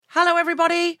Hello,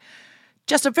 everybody.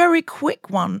 Just a very quick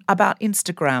one about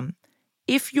Instagram.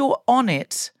 If you're on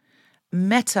it,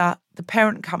 Meta, the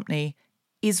parent company,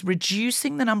 is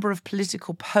reducing the number of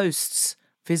political posts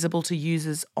visible to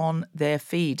users on their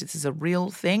feed. This is a real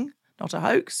thing, not a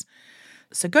hoax.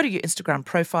 So go to your Instagram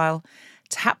profile,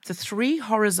 tap the 3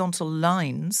 horizontal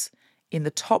lines in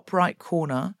the top right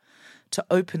corner to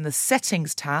open the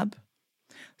Settings tab,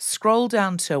 scroll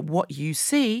down to What You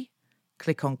See,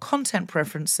 click on Content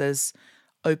Preferences,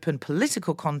 open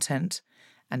Political Content,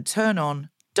 and turn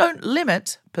on Don't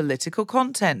Limit Political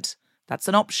Content. That's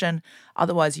an option.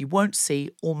 Otherwise, you won't see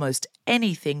almost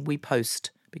anything we post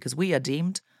because we are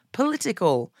deemed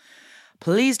political.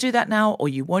 Please do that now, or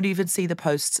you won't even see the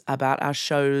posts about our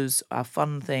shows, our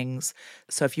fun things.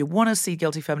 So if you want to see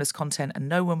Guilty Feminist content and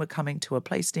know when we're coming to a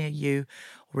place near you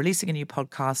or releasing a new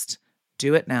podcast,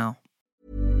 do it now.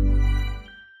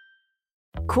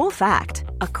 Cool fact,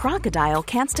 a crocodile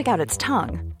can't stick out its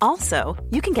tongue. Also,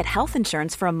 you can get health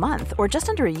insurance for a month or just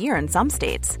under a year in some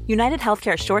states. United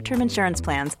Healthcare short-term insurance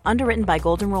plans, underwritten by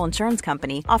Golden Rule Insurance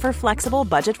Company, offer flexible,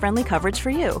 budget-friendly coverage for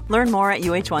you. Learn more at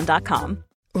UH1.com.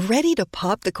 Ready to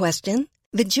pop the question?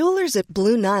 The jewelers at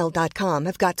BlueNile.com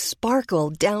have got sparkle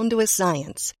down to a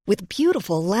science with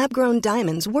beautiful lab-grown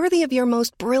diamonds worthy of your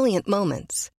most brilliant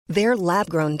moments. Their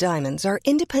lab-grown diamonds are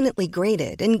independently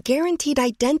graded and guaranteed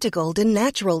identical to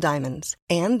natural diamonds,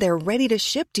 and they're ready to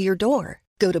ship to your door.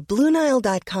 Go to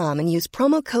BlueNile.com and use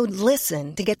promo code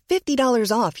LISTEN to get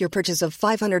 $50 off your purchase of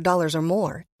 $500 or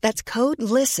more. That's code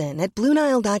LISTEN at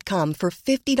BlueNile.com for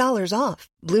 $50 off.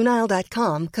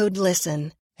 BlueNile.com, code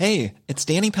LISTEN. Hey, it's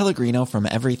Danny Pellegrino from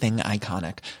Everything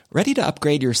Iconic. Ready to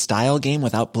upgrade your style game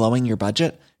without blowing your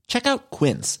budget? Check out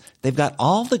Quince. They've got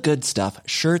all the good stuff,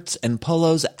 shirts and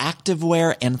polos,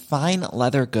 activewear, and fine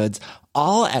leather goods,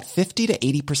 all at 50 to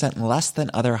 80% less than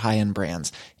other high-end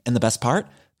brands. And the best part?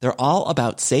 They're all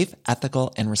about safe,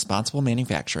 ethical, and responsible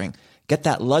manufacturing. Get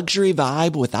that luxury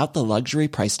vibe without the luxury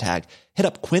price tag. Hit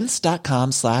up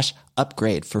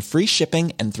quince.com/upgrade for free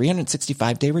shipping and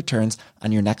 365-day returns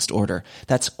on your next order.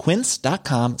 That's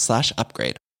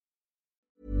quince.com/upgrade.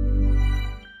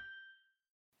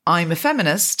 I'm a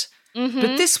feminist,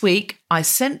 but this week I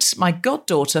sent my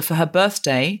goddaughter for her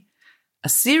birthday a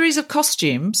series of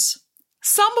costumes,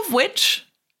 some of which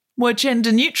were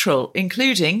gender neutral,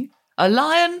 including a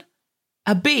lion,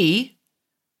 a bee,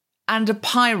 and a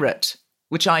pirate,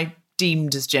 which I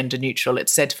deemed as gender neutral. It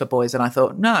said for boys, and I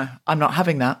thought, no, I'm not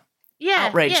having that.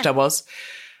 Outraged I was.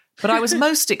 But I was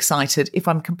most excited, if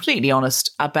I'm completely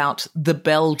honest, about the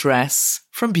bell dress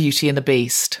from Beauty and the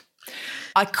Beast.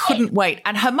 I couldn't wait.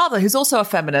 And her mother, who's also a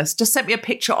feminist, just sent me a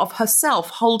picture of herself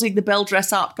holding the bell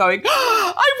dress up going,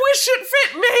 oh, I wish it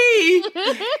fit me.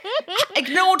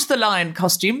 Ignored the lion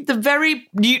costume, the very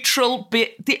neutral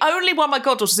bit. The only one my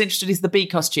goddaughter's interested in is the bee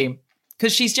costume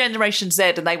because she's Generation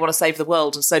Z and they want to save the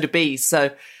world and so do bees.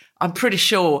 So I'm pretty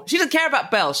sure she doesn't care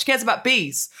about bells. She cares about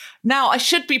bees. Now, I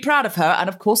should be proud of her, and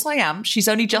of course I am. She's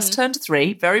only just turned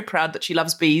 3. Very proud that she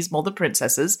loves bees more than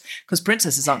princesses, because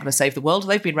princesses aren't going to save the world.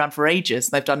 They've been around for ages.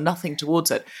 They've done nothing towards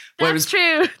it. That's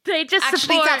true. They just actually,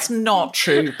 support. That's not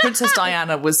true. Princess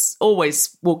Diana was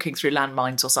always walking through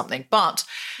landmines or something. But,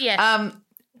 yes.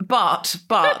 but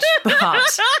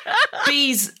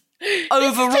bees overall.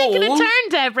 This is taking a turn,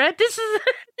 Deborah. This is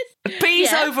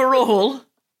bees overall.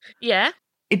 Yeah.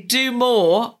 It do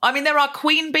more. I mean, there are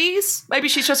queen bees. Maybe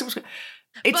she's just.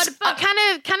 But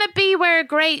can a bee wear a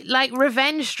great like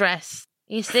revenge dress?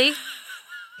 You see,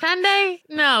 can they?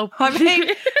 No. I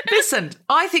mean, listen.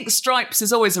 I think stripes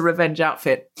is always a revenge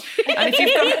outfit, and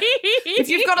if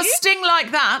you've got a sting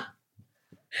like that,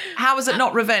 how is it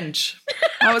not revenge?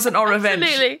 How is it not revenge?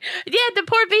 Absolutely. Yeah, the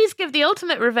poor bees give the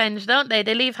ultimate revenge, don't they?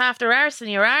 They leave half their arse in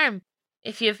your arm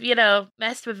if you've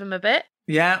messed with them a bit.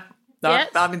 Yeah.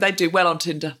 Yes. I mean, they do well on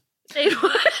Tinder.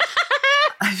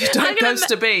 If you don't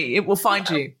ghost a bee, it will find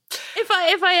you.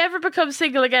 If I ever become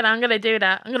single again, I'm going to do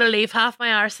that. I'm going to leave half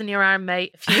my arse in your arm,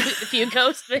 mate, if you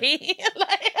ghost me.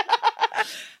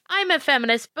 I'm a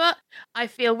feminist, but I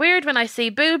feel weird when I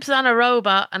see boobs on a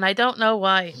robot, and I don't know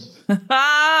why.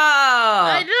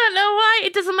 I don't know why.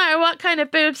 It doesn't matter what kind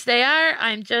of boobs they are.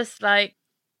 I'm just like,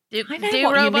 do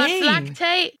robots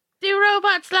lactate? Do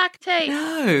robots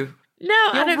lactate?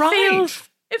 No, You're and right.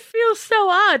 it feels so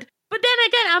odd. But then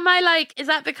again, am I like, is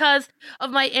that because of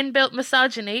my inbuilt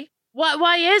misogyny?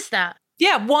 Why is that?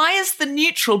 Yeah, why is the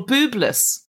neutral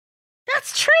boobless?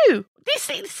 That's true.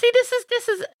 That's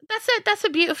a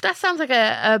beautiful. That sounds like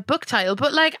a book title.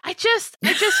 But like, I just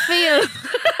feel.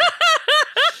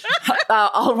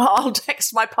 I'll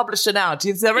text my publisher now.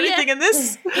 Is there anything in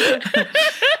this? What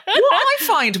I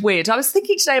find weird, I was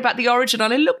thinking today about the origin,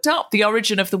 and I looked up the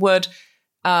origin of the word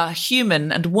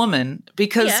human and woman,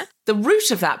 because the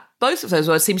root of that, both of those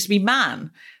words, seems to be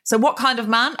man. So what kind of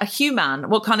man? A human.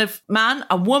 What kind of man?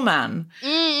 A woman.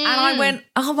 And I went,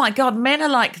 oh my God, men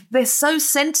are they're so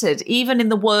centered, even in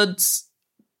the words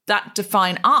that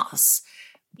define us.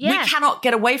 Yeah. We cannot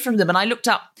get away from them. And I looked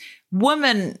up,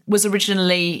 woman was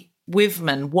originally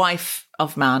woman, wife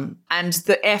of man. And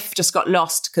the F just got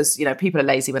lost because, people are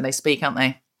lazy when they speak, aren't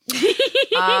they?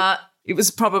 It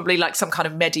was probably some kind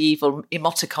of medieval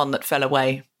emoticon that fell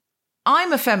away.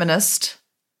 I'm a feminist,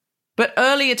 but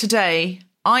earlier today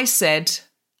I said,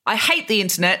 I hate the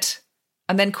internet,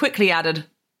 and then quickly added,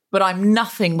 but I'm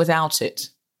nothing without it.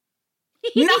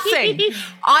 Nothing.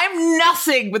 I'm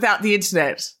nothing without the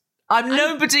internet. I'm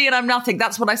nobody and I'm nothing.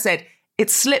 That's what I said. It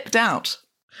slipped out.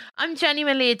 I'm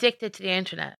genuinely addicted to the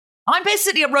internet. I'm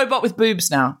basically a robot with boobs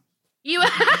now. You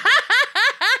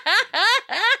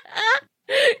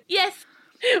Yes,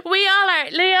 we all are.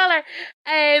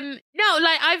 No,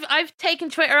 I've taken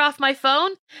Twitter off my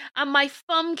phone, and my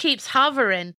thumb keeps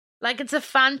hovering like it's a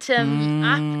phantom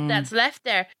app that's left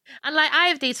there. And I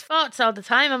have these thoughts all the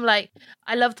time. I'm like,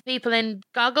 I love the people in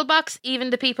Gogglebox,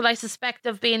 even the people I suspect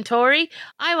of being Tory.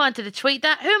 I wanted to tweet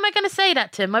that. Who am I going to say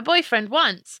that to? My boyfriend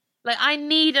once. I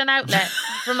need an outlet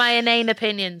for my inane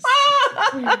opinions.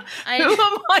 Who am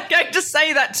I going to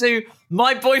say that to?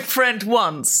 My boyfriend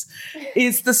once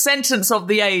is the sentence of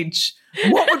the age.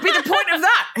 What would be the point of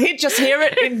that? He'd just hear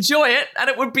it, enjoy it, and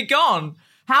it would be gone.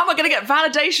 How am I going to get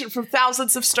validation from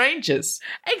thousands of strangers?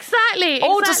 Exactly.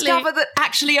 Or discover that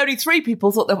actually only 3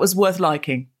 people thought that was worth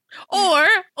liking. Or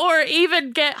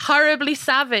even get horribly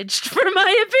savaged for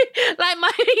my opinion.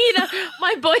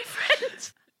 My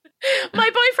boyfriend. My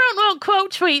boyfriend won't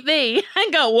quote tweet me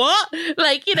and go, what? So.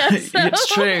 It's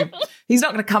true. He's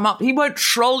not going to come up. He won't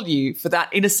troll you for that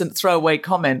innocent throwaway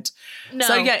comment. No.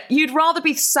 So, you'd rather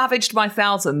be savaged by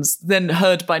thousands than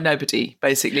heard by nobody,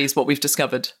 basically, is what we've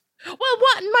discovered. Well,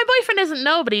 my boyfriend isn't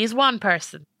nobody. He's one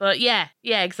person. But yeah,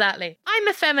 exactly. I'm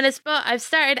a feminist, but I've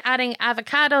started adding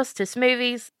avocados to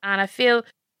smoothies, and I feel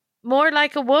more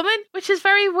like a woman, which is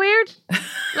very weird.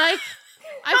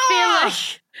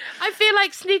 I feel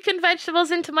like sneaking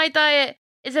vegetables into my diet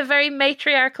is a very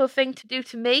matriarchal thing to do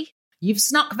to me. You've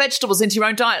snuck vegetables into your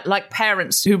own diet, like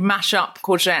parents who mash up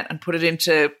courgette and put it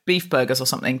into beef burgers or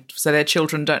something, so their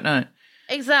children don't know.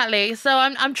 Exactly. So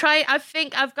I'm trying. I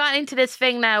think I've gotten into this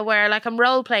thing now where I'm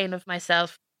role playing with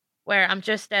myself, where I'm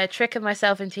just tricking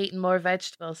myself into eating more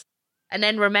vegetables, and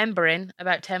then remembering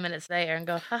about 10 minutes later and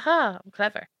go, haha, I'm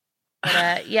clever. But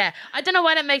I don't know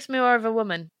why that makes me more of a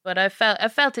woman, but I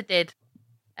felt it did.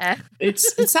 It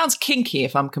sounds kinky,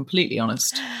 if I'm completely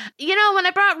honest. When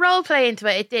I brought role play into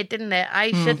it, it did, didn't it?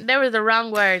 I shouldn't. There were the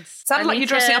wrong words. Sounded like you're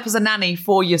dressing up as a nanny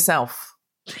for yourself.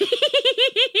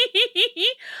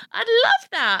 I'd love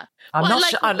that.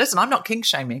 Listen, I'm not kink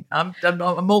shaming. I'm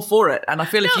all for it, and I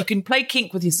feel if you can play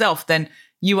kink with yourself, then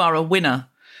you are a winner.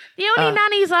 The only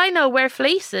nannies I know wear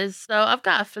fleeces, so I've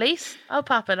got a fleece. I'll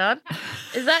pop it on.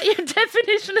 Is that your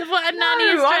definition of what a nanny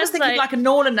is? I was thinking like a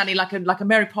Norland nanny, like a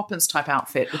Mary Poppins type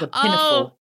outfit with a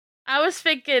pinafore. I was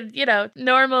thinking,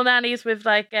 normal nannies with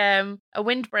a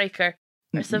windbreaker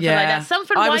or something like that.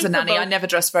 Something. I was a nanny. I never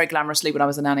dressed very glamorously when I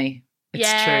was a nanny. It's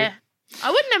true. I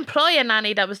wouldn't employ a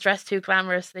nanny that was dressed too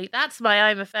glamorously. That's why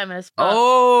I'm a feminist. But.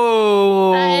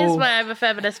 Oh, that is why I'm a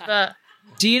feminist. But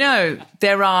do you know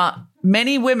there are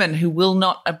many women who will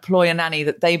not employ a nanny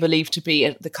that they believe to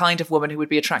be the kind of woman who would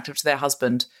be attractive to their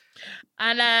husband?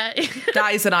 And that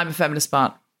is that I'm a feminist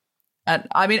part. And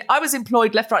I mean, I was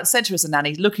employed left, right, and centre as a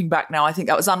nanny. Looking back now, I think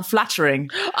that was unflattering.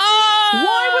 Oh!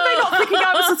 Why were they not thinking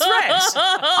I was a threat?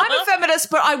 I'm a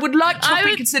feminist, but I would like to have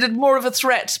been considered more of a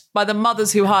threat by the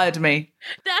mothers who hired me.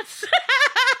 That's.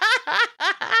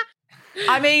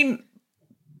 I mean,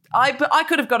 I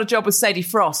could have got a job with Sadie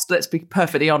Frost. Let's be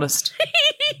perfectly honest.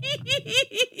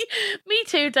 Me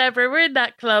too, Deborah. We're in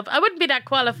that club. I wouldn't be that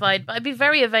qualified, but I'd be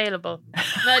very available.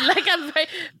 I'm very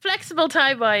flexible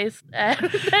time-wise.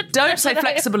 Don't say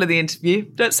flexible in the interview.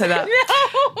 Don't say that.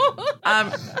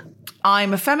 No.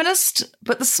 I'm a feminist,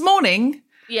 but this morning,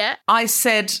 I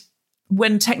said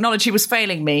when technology was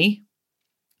failing me,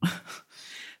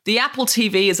 the Apple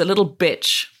TV is a little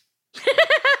bitch.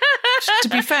 To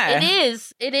be fair.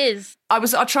 It is. I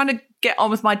was trying to get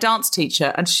on with my dance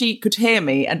teacher and she could hear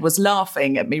me and was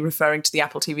laughing at me referring to the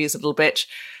Apple TV as a little bitch.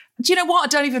 Do you know what? I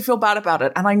don't even feel bad about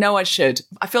it. And I know I should.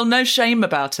 I feel no shame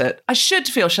about it. I should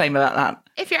feel shame about that.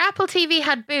 If your Apple TV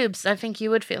had boobs, I think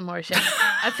you would feel more shame.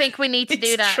 I think we need to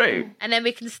do that. True. And then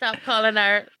we can stop calling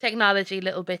our technology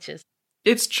little bitches.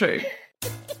 It's true.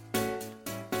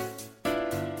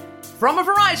 From a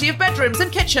variety of bedrooms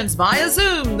and kitchens via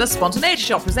Zoom, the Spontaneity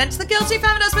Shop presents The Guilty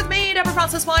Feminist with me, Deborah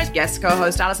Frances-White, guest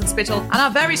co-host Alison Spittle, and our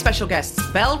very special guests,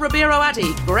 Belle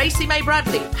Ribeiro-Addy, Gracie May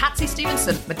Bradley, Patsy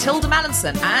Stevenson, Mathilda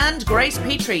Mallinson, and Grace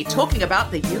Petrie, talking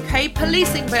about the UK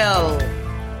policing bill.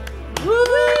 Woo!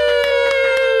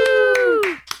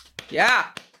 Yeah.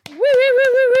 Woo, woo,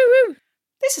 woo, woo, woo, woo.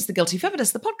 This is The Guilty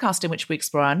Feminist, the podcast in which we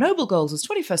explore our noble goals as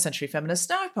 21st century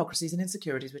feminists, our hypocrisies and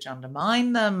insecurities which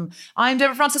undermine them. I'm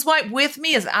Deborah Frances-White. With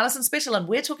me is Alison Spittle, and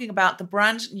we're talking about the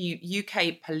brand new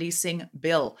UK policing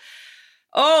bill.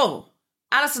 Oh,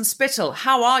 Alison Spittle,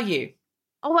 how are you?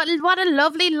 Oh, what a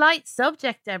lovely light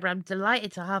subject, Deborah. I'm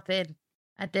delighted to hop in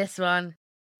at this one.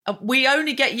 We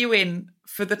only get you in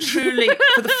for the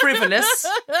for the frivolous,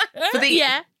 for the...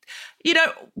 Yeah. You know,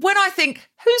 when I think,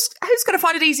 who's going to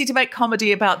find it easy to make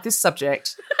comedy about this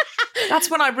subject? That's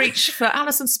when I reach for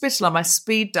Alison Spittle on my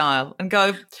speed dial and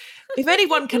go, if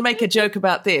anyone can make a joke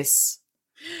about this,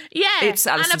 it's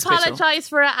Alison Spittle. And apologise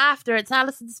for it after. It's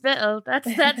Alison Spittle. That's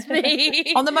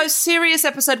me. On the most serious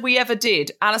episode we ever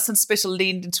did, Alison Spittle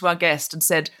leaned into our guest and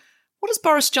said, what does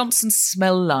Boris Johnson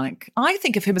smell like? I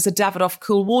think of him as a Davidoff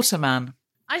cool water man.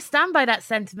 I stand by that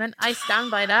sentiment. I stand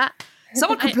by that.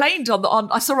 Someone complained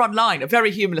I saw online, a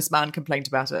very humorless man complained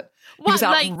about it. He was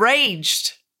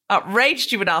outraged.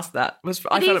 Outraged you would ask that. I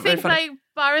found it very funny. Like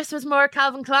Boris was more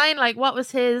Calvin Klein? Like, what was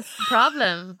his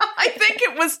problem? I think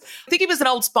he was an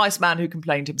Old Spice man who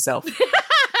complained himself.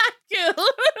 Cool.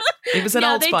 He was an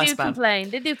Old Spice man.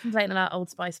 They do complain a lot, Old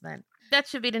Spice men. That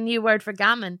should be the new word for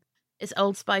gammon, is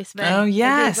Old Spice men. Oh,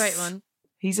 yes. That'd be a great one.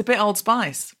 He's a bit Old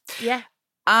Spice. Yeah.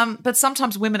 But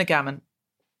sometimes women are gammon.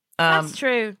 That's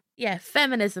true. Yeah,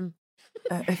 feminism.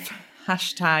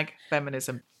 Hashtag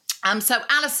feminism. So,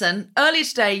 Alison, earlier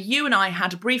today, you and I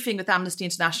had a briefing with Amnesty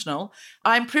International.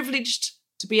 I'm privileged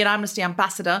to be an Amnesty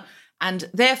ambassador and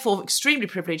therefore extremely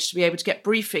privileged to be able to get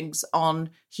briefings on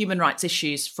human rights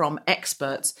issues from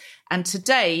experts. And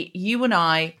today, you and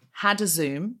I had a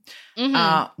Zoom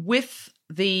with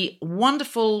the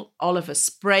wonderful Oliver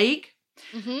Sprague.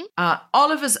 Mm-hmm.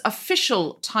 Oliver's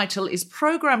official title is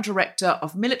Programme Director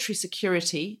of Military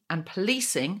Security and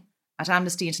Policing at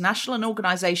Amnesty International, an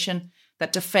organisation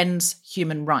that defends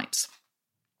human rights.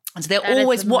 And so they're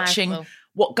always watching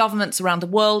what governments around the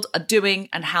world are doing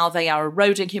and how they are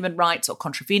eroding human rights or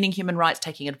contravening human rights,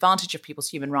 taking advantage of people's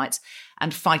human rights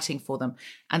and fighting for them.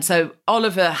 And so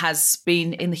Oliver has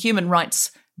been in the human rights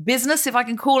business, if I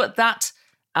can call it that,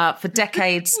 for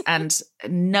decades and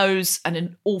knows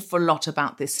an awful lot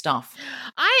about this stuff.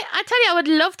 I tell you, I would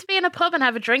love to be in a pub and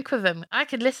have a drink with him. I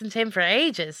could listen to him for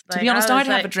ages. To be honest, I'd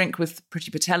have a drink with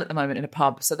Priti Patel at the moment in a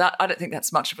pub, so that I don't think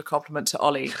that's much of a compliment to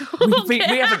Ollie. We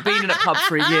haven't been in a pub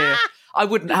for a year. I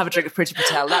wouldn't have a drink with Priti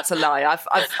Patel. That's a lie.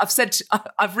 I've said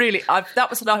that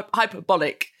was an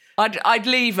hyperbolic. I'd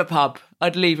leave a pub.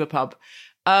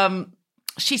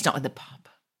 She's not in the pub.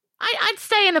 I'd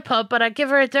stay in a pub, but I'd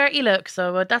give her a dirty look,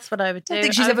 so that's what I would do. I don't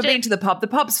think she's ever been to the pub. The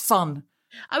pub's fun.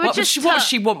 What does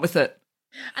she want with it?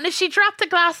 And if she dropped a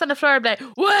glass on the floor, I'd be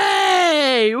like,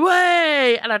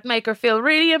 way! And I'd make her feel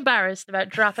really embarrassed about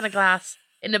dropping a glass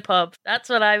in the pub. That's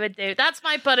what I would do. That's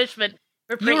my punishment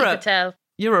for Priti Patel.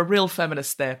 You're a real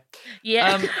feminist there.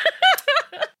 Yeah.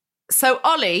 So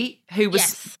Ollie, who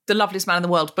was the loveliest man in the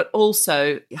world, but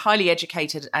also highly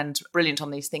educated and brilliant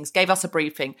on these things, gave us a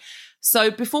briefing. So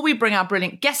before we bring our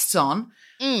brilliant guests on,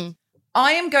 I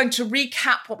am going to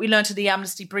recap what we learned at the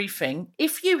Amnesty briefing.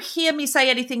 If you hear me say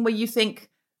anything where you think,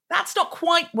 that's not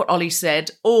quite what Ollie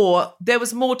said, or there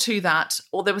was more to that,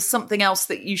 or there was something else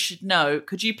that you should know,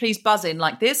 could you please buzz in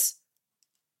like this?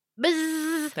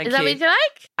 Buzz. Thank Is that you. what you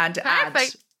like? And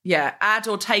Perfect. add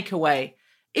or take away.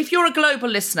 If you're a global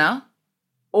listener,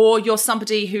 or you're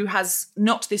somebody who has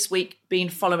not this week been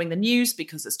following the news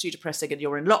because it's too depressing and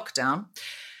you're in lockdown,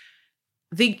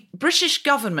 the British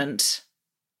government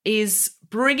is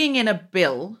bringing in a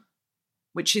bill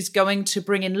which is going to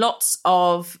bring in lots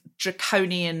of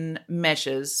draconian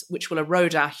measures which will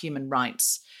erode our human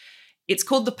rights. It's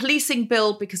called the Policing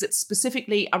Bill because it's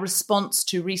specifically a response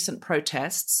to recent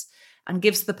protests and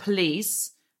gives the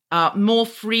police more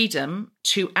freedom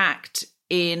to act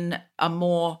in a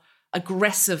more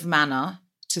aggressive manner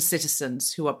to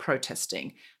citizens who are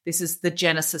protesting. This is the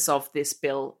genesis of this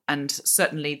bill and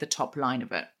certainly the top line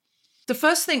of it. The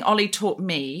first thing Ollie taught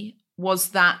me was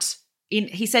that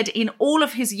he said in all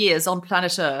of his years on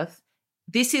planet Earth,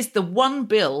 this is the one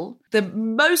bill, the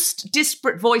most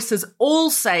disparate voices all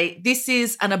say this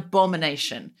is an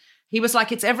abomination. He was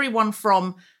like, it's everyone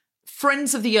from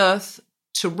Friends of the Earth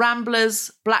to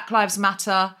Ramblers, Black Lives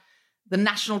Matter, the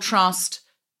National Trust,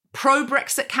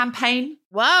 pro-Brexit campaign.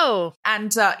 Whoa.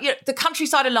 And the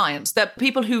Countryside Alliance, they're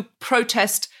people who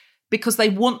protest because they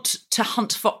want to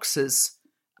hunt foxes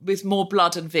with more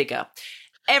blood and vigour.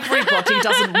 Everybody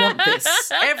doesn't want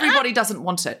this. Everybody doesn't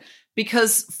want it.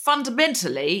 Because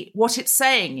fundamentally, what it's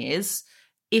saying is,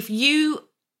 if you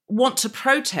want to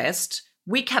protest,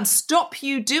 we can stop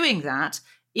you doing that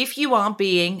if you are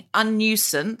being a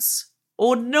nuisance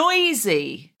or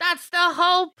noisy. That's the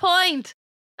whole point.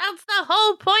 That's the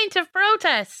whole point of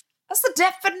protest. That's the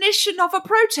definition of a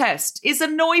protest, is a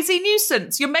noisy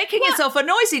nuisance. You're making yourself a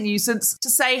noisy nuisance to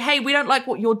say, hey, we don't like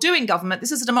what you're doing, government.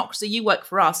 This is a democracy. You work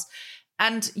for us.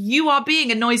 And you are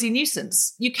being a noisy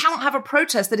nuisance. You cannot have a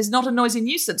protest that is not a noisy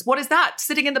nuisance. What is that?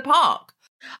 Sitting in the park?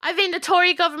 I think the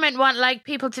Tory government want like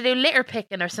people to do litter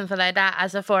picking or something like that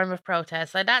as a form of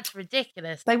protest. Like, that's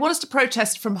ridiculous. They want us to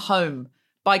protest from home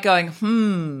by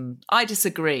going, I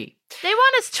disagree. They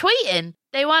want us tweeting.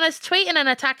 They want us tweeting and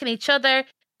attacking each other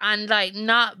and like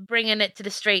not bringing it to the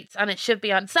streets. And it should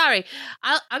be on. Sorry,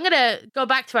 I'm going to go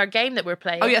back to our game that we're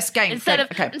playing. Oh, yes, game. Instead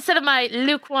of my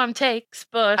lukewarm takes,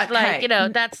 but like,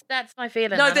 that's my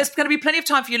feeling. No, there's going to be plenty of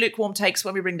time for your lukewarm takes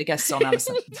when we bring the guests on,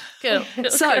 Alison. Cool.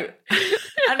 So,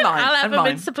 and mine. I'll have them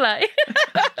in supply.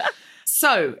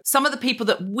 So, some of the people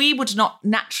that we would not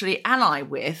naturally ally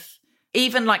with,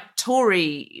 even like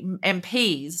Tory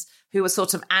MPs who are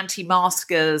sort of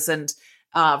anti-maskers and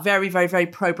very, very, very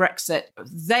pro-Brexit,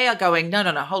 they are going, no,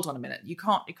 hold on a minute. You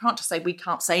can't just say we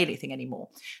can't say anything anymore.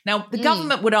 Now, the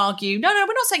government would argue, no,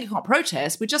 we're not saying you can't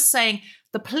protest. We're just saying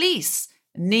the police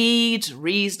need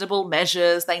reasonable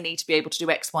measures. They need to be able to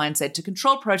do X, Y, and Z to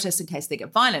control protests in case they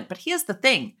get violent. But here's the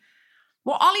thing.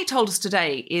 What Ali told us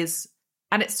today is,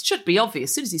 and it should be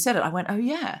obvious, as soon as he said it, I went, oh,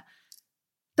 yeah.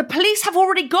 The police have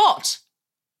already got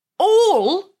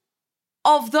all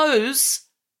of those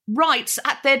rights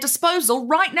at their disposal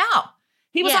right now.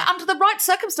 He was like, under the right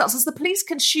circumstances, the police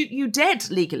can shoot you dead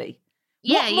legally.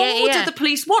 What more do the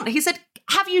police want? He said,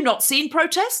 have you not seen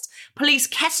protests? Police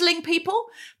kettling people,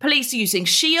 police using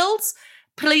shields,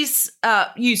 police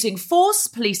using force,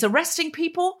 police arresting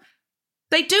people.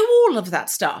 They do all of that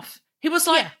stuff. He was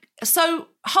like, so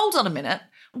hold on a minute.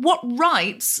 What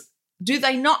rights do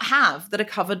they not have that are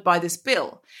covered by this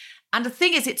bill? And the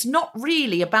thing is, it's not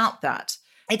really about that.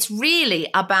 It's really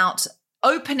about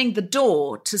opening the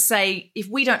door to say, if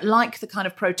we don't like the kind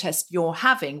of protest you're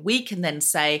having, we can then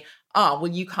say, well,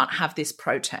 you can't have this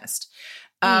protest.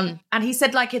 And he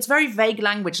said, like, it's very vague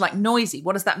language, like noisy.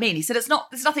 What does that mean? He said, there's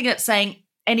nothing that's saying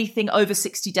anything over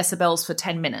 60 decibels for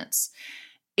 10 minutes.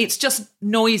 It's just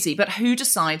noisy. But who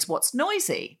decides what's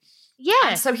noisy? Yeah.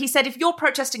 And so he said, if you're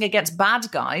protesting against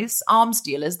bad guys, arms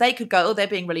dealers, they could go, they're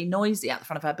being really noisy at the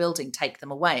front of our building, take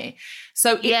them away.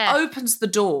 So it opens the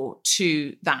door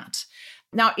to that.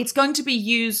 Now, it's going to be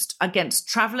used against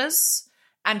travellers.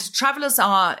 And travellers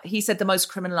are, he said, the most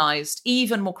criminalised,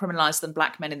 even more criminalised than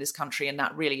black men in this country. And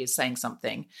that really is saying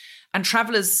something. And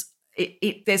travellers,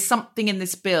 there's something in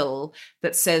this bill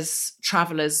that says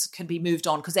travellers can be moved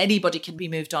on because anybody can be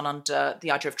moved on under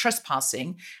the idea of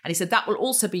trespassing. And he said that will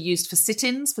also be used for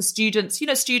sit-ins for students,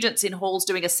 students in halls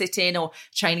doing a sit-in or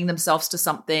chaining themselves to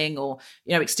something or,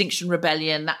 Extinction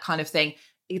Rebellion, that kind of thing.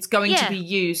 It's going to be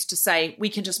used to say we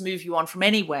can just move you on from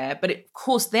anywhere. But it, of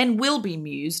course, then will be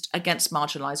used against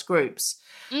marginalised groups.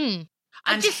 And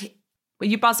were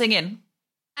you buzzing in?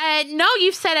 No,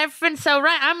 you've said everything so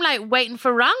right. I'm like waiting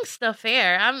for wrong stuff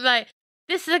here. I'm like,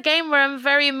 this is a game where I'm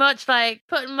very much like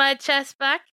putting my chest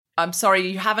back. I'm sorry,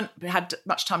 you haven't had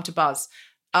much time to buzz.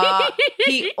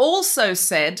 He also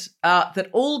said that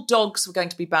all dogs were going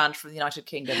to be banned from the United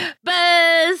Kingdom.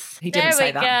 Buzz! He didn't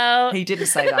say that. He didn't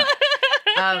say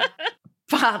that.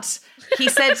 But he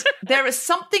said there is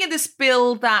something in this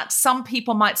bill that some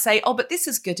people might say, but this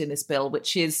is good in this bill,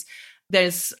 which is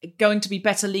there's going to be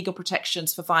better legal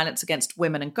protections for violence against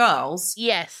women and girls.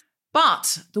 Yes.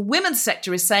 But the women's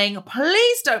sector is saying,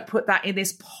 please don't put that in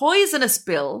this poisonous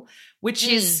bill, which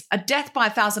is a death by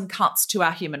 1,000 cuts to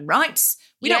our human rights.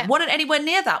 We don't want it anywhere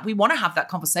near that. We want to have that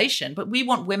conversation, but we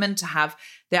want women to have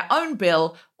their own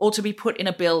bill or to be put in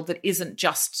a bill that isn't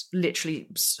just literally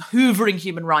hoovering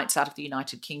human rights out of the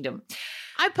United Kingdom.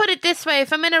 I put it this way.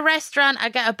 If I'm in a restaurant, I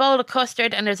get a bowl of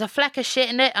custard and there's a fleck of shit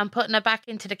in it, I'm putting it back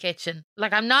into the kitchen.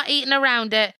 Like, I'm not eating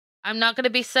around it. I'm not going to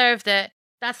be served it.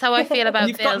 That's how I feel about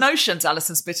You've got notions,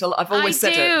 Alison Spittle. I've always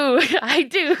said it. I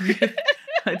do.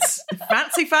 It's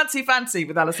fancy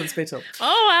with Alison Spittle.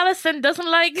 Oh, Alison doesn't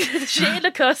like shit in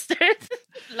a custard.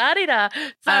 La-di-da.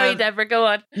 Sorry, Deborah, go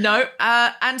on. No.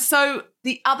 And so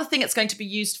the other thing it's going to be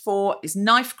used for is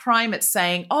knife crime. It's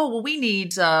saying, oh, well, we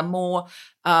need more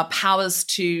powers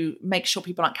to make sure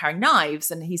people aren't carrying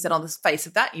knives. And he said on the face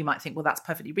of that, you might think, well, that's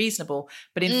perfectly reasonable.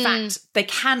 But in fact, they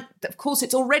can't. Of course,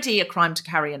 it's already a crime to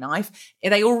carry a knife.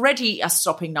 They already are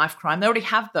stopping knife crime. They already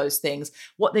have those things.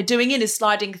 What they're doing is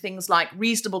sliding things like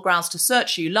reasonable grounds to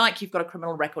search you, like you've got a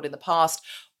criminal record in the past,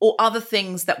 or other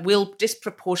things that will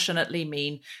disproportionately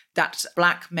mean that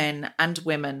black men and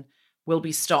women will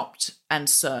be stopped and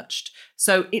searched.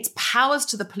 So it's powers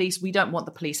to the police we don't want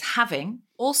the police having.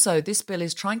 Also, this bill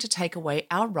is trying to take away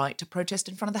our right to protest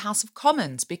in front of the House of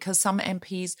Commons because some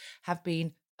MPs have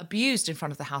been abused in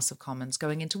front of the House of Commons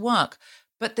going into work.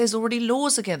 But there's already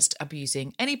laws against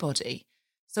abusing anybody.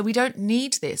 So we don't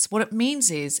need this. What it means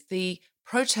is the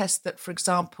protest that, for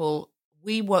example,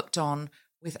 we worked on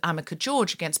with Amika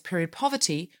George against period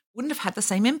poverty wouldn't have had the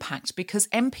same impact because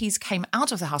MPs came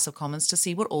out of the House of Commons to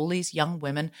see what all these young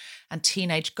women and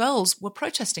teenage girls were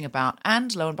protesting about.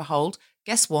 And lo and behold,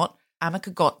 guess what?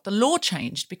 Amika got the law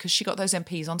changed because she got those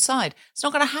MPs on side. It's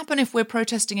not going to happen if we're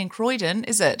protesting in Croydon,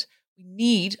 is it? We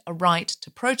need a right to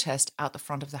protest out the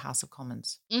front of the House of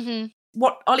Commons. Mm-hmm.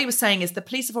 What Ollie was saying is the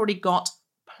police have already got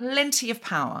plenty of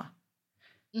power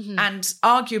and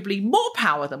arguably more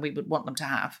power than we would want them to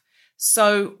have.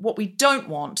 So what we don't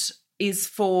want is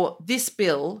for this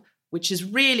bill, which is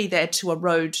really there to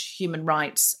erode human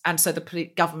rights, and so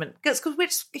the government, because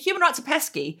human rights are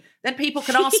pesky, then people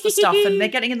can ask for stuff and they're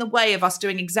getting in the way of us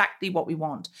doing exactly what we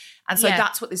want. And so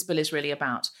that's what this bill is really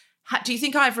about. Do you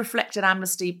think I've reflected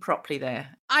amnesty properly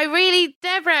there?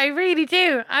 Deborah, I really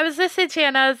do. I was listening to you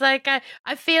and I was like,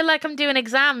 I feel like I'm doing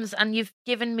exams and you've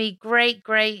given me great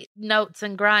notes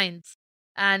and grinds.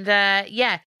 And that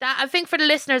I think for the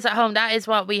listeners at home, that is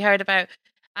what we heard about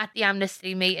at the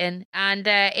amnesty meeting. And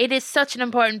it is such an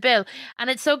important bill. And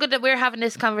it's so good that we're having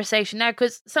this conversation now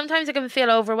because sometimes it can feel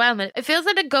overwhelming. It feels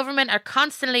like the government are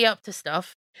constantly up to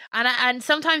stuff. And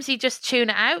sometimes you just tune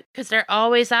it out because they're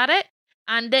always at it.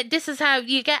 And this is how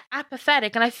you get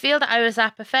apathetic. And I feel that I was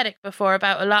apathetic before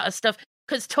about a lot of stuff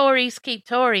because Tories keep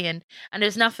Torying and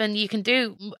there's nothing you can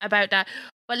do about that.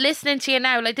 But listening to you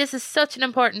now, like, this is such an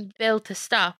important bill to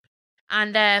stop.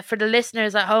 And for the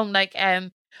listeners at home, like,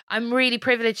 I'm really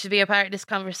privileged to be a part of this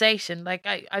conversation. Like,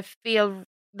 I feel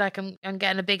like I'm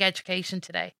getting a big education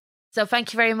today. So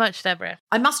thank you very much, Deborah.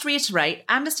 I must reiterate,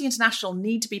 Amnesty International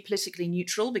need to be politically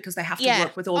neutral because they have to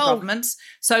work with all governments.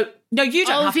 So, no, you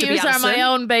don't have to be, All views are my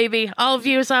own, baby. All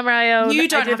views are my own. You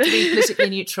don't have to be politically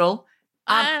neutral.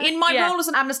 In my role as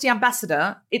an Amnesty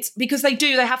ambassador, it's because they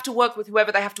have to work with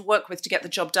whoever they have to work with to get the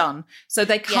job done. So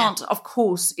they can't, of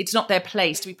course, it's not their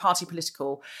place to be party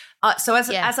political. So as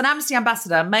an Amnesty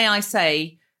ambassador, may I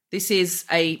say this is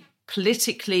a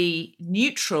politically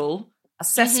neutral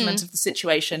assessment of the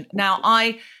situation. Now,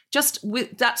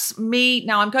 that's me.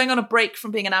 Now, I'm going on a break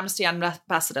from being an Amnesty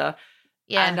ambassador.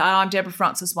 Yeah. And I'm Deborah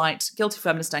Frances-White, guilty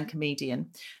feminist and comedian.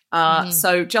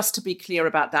 So just to be clear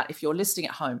about that, if you're listening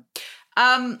at home.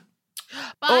 But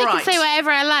I can say whatever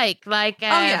I like. Like,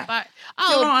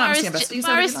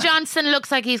 Boris Johnson looks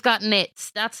like he's got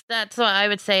nits. That's what I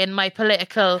would say in my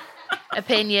political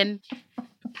opinion.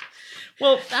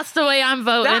 Well, that's the way I'm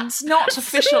voting. That's not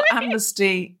official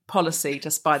amnesty policy,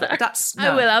 just by that.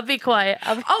 No. I will. I'll be quiet.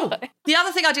 The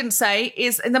other thing I didn't say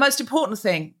is, and the most important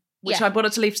thing, which I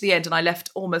wanted to leave to the end, and I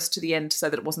left almost to the end so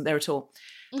that it wasn't there at all.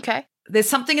 Okay. There's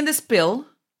something in this bill.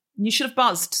 You should have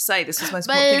buzzed to say this was the most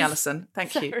important thing, Alison.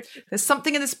 Thank you. There's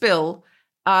something in this bill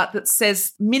that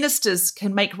says ministers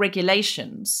can make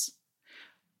regulations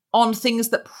on things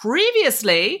that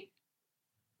previously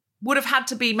would have had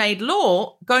to be made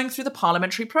law going through the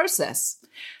parliamentary process.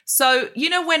 So, you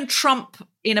know, when Trump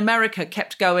in America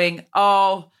kept going,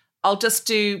 I'll just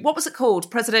do, what was it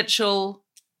called? Presidential.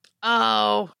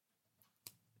 Oh.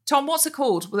 Tom, what's it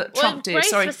called that Trump did?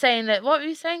 Grace was saying that. What were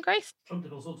you saying, Grace? Trump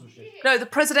did all sorts of shit. No, the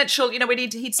presidential, you know,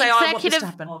 he'd say, I want this to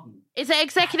happen. Is it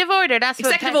executive order? That's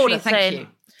what executive order, thank saying. you.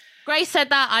 Grace said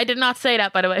that. I did not say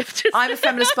that, by the way. I'm a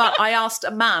feminist, but I asked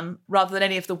a man rather than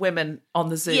any of the women on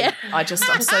the Zoom. Yeah. I'm so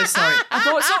sorry. I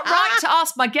thought it's not right to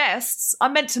ask my guests.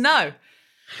 I'm meant to know.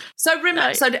 So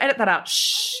so edit that out.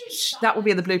 Shh, that will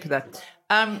be in the blooper there.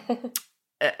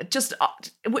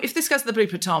 If this goes to the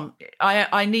blooper, Tom,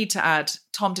 I need to add,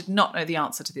 Tom did not know the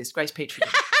answer to this. Grace Petrie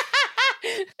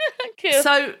did. Cool.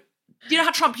 So, you know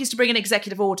how Trump used to bring in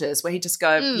executive orders where he'd just go,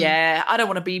 I don't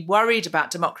want to be worried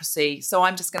about democracy, so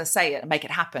I'm just going to say it and make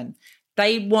it happen.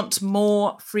 They want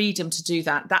more freedom to do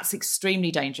that. That's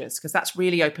extremely dangerous because that's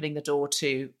really opening the door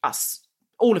to us.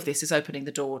 All of this is opening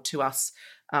the door to us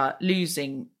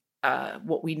losing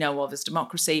what we know of as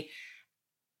democracy.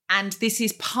 And this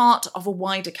is part of a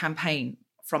wider campaign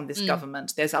from this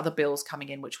government. There's other bills coming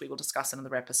in, which we will discuss in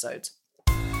another episode.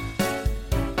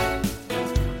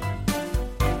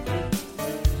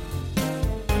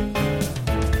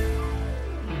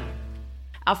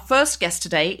 Our first guest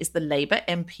today is the Labour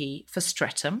MP for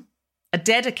Streatham, a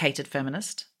dedicated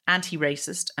feminist,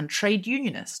 anti-racist and trade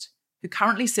unionist who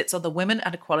currently sits on the Women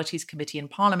and Equalities Committee in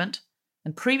Parliament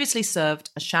and previously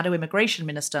served as Shadow Immigration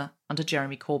Minister under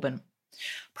Jeremy Corbyn.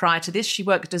 Prior to this, she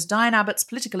worked as Diane Abbott's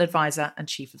political advisor and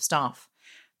chief of staff.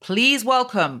 Please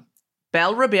welcome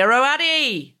Belle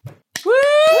Ribeiro-Addy. Woo!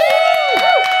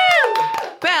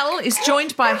 Belle is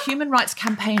joined by a human rights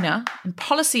campaigner and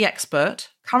policy expert,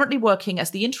 currently working as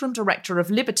the interim director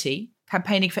of Liberty,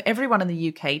 campaigning for everyone in the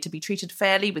UK to be treated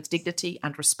fairly with dignity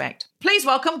and respect. Please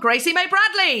welcome Gracie May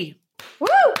Bradley. Woo!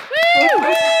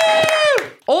 Woo!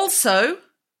 Also,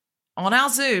 on our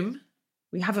Zoom,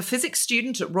 we have a physics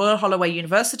student at Royal Holloway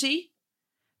University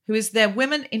who is their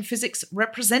Women in Physics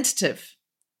representative.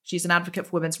 She's an advocate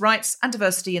for women's rights and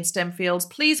diversity in STEM fields.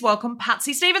 Please welcome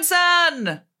Patsy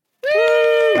Stevenson.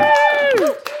 Woo!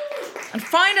 And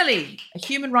finally, a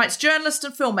human rights journalist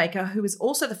and filmmaker who is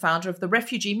also the founder of the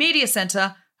Refugee Media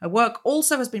Centre. Her work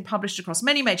also has been published across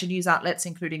many major news outlets,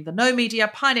 including the No Media,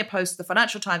 Pioneer Post, the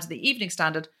Financial Times, and the Evening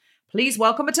Standard. Please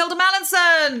welcome Mathilda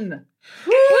Mallinson.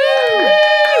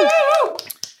 Woo!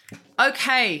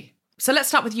 Okay, so let's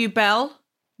start with you, Belle.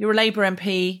 You're a Labour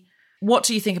MP. What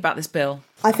do you think about this bill?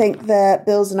 I think the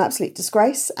bill's an absolute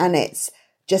disgrace, and it's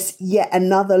just yet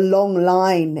another long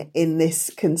line in this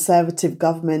Conservative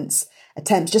government's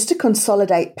attempts just to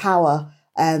consolidate power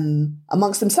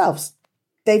amongst themselves.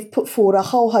 They've put forward a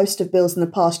whole host of bills in the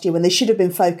past year when they should have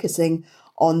been focusing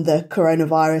on the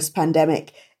coronavirus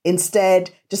pandemic.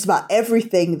 Instead, just about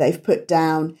everything they've put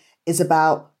down is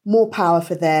about more power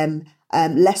for them,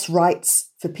 less rights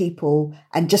for people,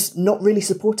 and just not really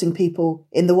supporting people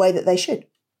in the way that they should.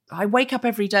 I wake up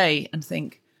every day and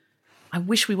think, I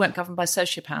wish we weren't governed by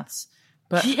sociopaths.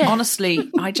 But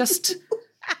honestly,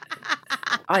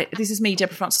 this is me,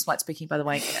 Deborah Francis White speaking, by the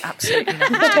way. Absolutely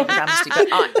nothing to do with amnesty.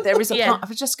 But there is a part,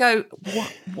 I just go,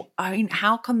 what? I mean,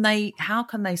 how can they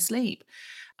sleep?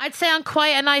 I'd say on quite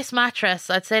a nice mattress.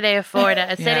 I'd say they afford it.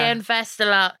 I'd say they invest a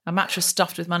lot. A mattress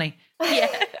stuffed with money. Yeah.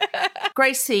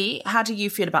 Gracie, how do you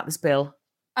feel about this bill?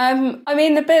 I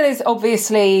mean, the bill is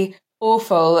obviously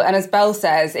awful. And as Belle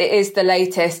says, it is the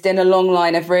latest in a long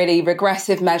line of really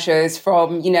regressive measures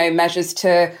from, measures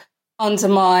to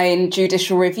undermine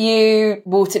judicial review,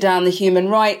 water down the Human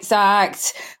Rights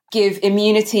Act, give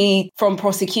immunity from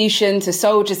prosecution to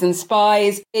soldiers and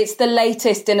spies. It's the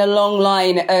latest in a long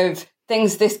line of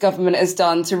things this government has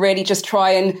done to really just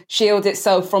try and shield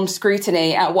itself from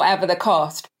scrutiny at whatever the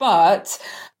cost. But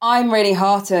I'm really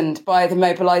heartened by the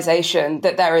mobilisation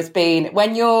that there has been.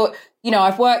 When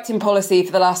I've worked in policy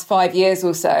for the last 5 years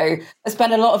or so. I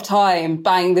spent a lot of time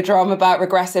banging the drum about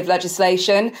regressive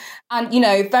legislation. And,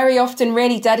 very often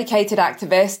really dedicated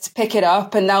activists pick it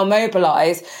up and they'll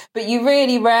mobilise. But you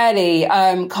really rarely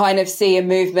kind of see a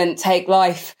movement take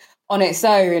life on its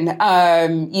own.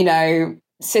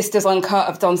 Sisters Uncut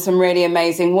have done some really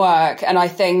amazing work. And I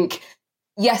think,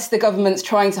 yes, the government's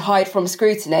trying to hide from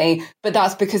scrutiny, but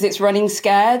that's because it's running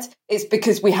scared. It's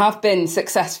because we have been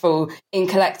successful in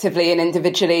collectively and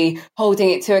individually holding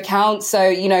it to account.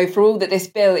 So, for all that this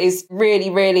bill is really,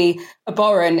 really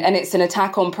abhorrent and it's an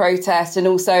attack on protest and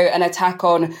also an attack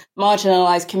on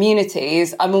marginalised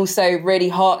communities, I'm also really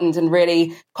heartened and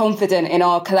really confident in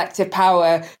our collective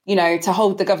power, to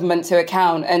hold the government to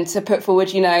account and to put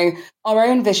forward, our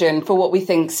own vision for what we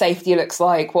think safety looks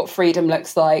like, what freedom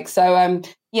looks like. So,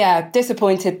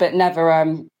 disappointed, but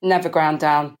never ground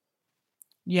down.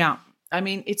 Yeah. I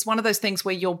mean, it's one of those things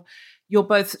where you're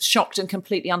both shocked and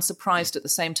completely unsurprised at the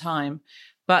same time.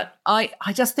 But I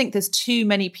just think there's too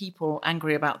many people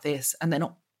angry about this, and they're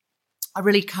not. I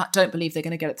really don't believe they're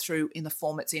going to get it through in the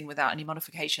form it's in without any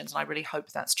modifications, and I really hope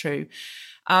that's true.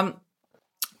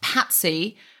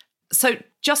 Patsy, so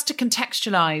just to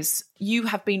contextualise, you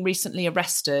have been recently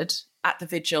arrested at the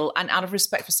vigil, and out of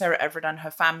respect for Sarah Everard and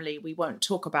her family, we won't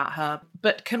talk about her.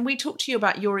 But can we talk to you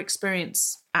about your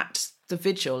experience at the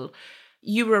vigil?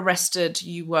 You were arrested.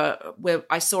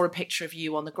 I saw a picture of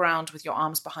you on the ground with your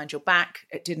arms behind your back.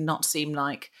 It did not seem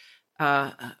like,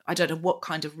 I don't know what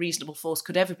kind of reasonable force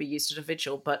could ever be used at a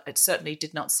vigil, but it certainly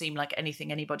did not seem like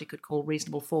anything anybody could call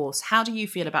reasonable force. How do you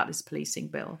feel about this policing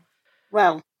bill?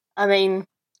 Well, I mean,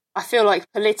 I feel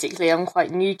like politically I'm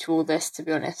quite new to all this, to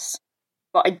be honest.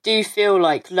 But I do feel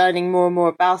like learning more and more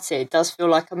about it does feel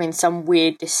like I'm in some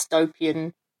weird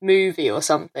dystopian movie or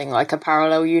something, like a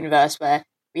parallel universe where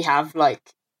we have like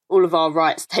all of our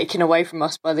rights taken away from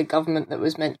us by the government that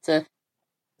was meant to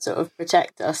sort of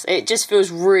protect us. It just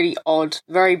feels really odd,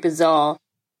 very bizarre.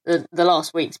 The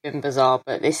last week's been bizarre,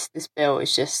 but this bill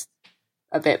is just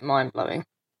a bit mind-blowing.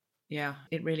 Yeah,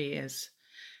 it really is.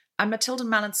 And Mathilda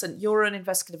Mallinson, you're an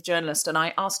investigative journalist, and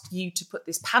I asked you to put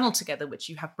this panel together, which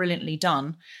you have brilliantly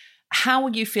done. How are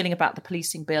you feeling about the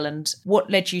policing bill, and what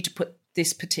led you to put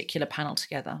this particular panel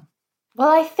together? Well,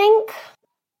 I think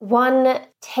one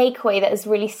takeaway that has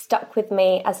really stuck with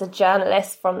me as a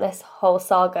journalist from this whole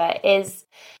saga is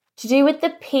to do with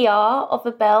the PR of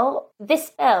a bill.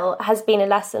 This bill has been a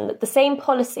lesson that the same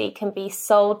policy can be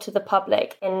sold to the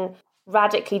public in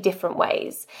radically different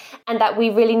ways, and that we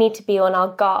really need to be on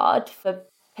our guard for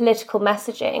political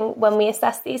messaging when we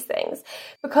assess these things.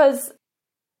 Because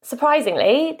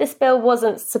surprisingly, this bill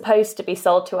wasn't supposed to be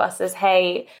sold to us as,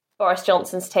 hey, Boris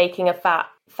Johnson's taking a fat,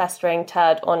 festering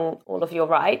turd on all of your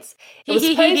rights. It was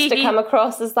supposed to come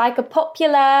across as like a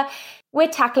popular, we're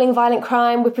tackling violent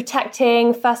crime, we're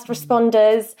protecting first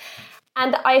responders.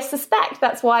 And I suspect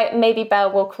that's why, maybe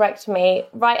Belle will correct me,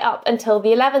 right up until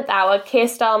the 11th hour, Keir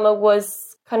Starmer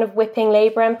was kind of whipping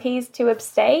Labour MPs to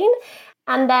abstain.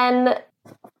 And then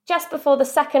just before the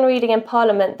second reading in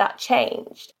Parliament, that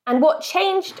changed. And what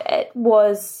changed it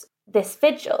was this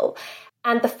vigil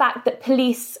and the fact that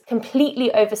police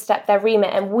completely overstepped their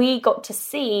remit, and we got to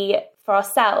see for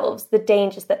ourselves the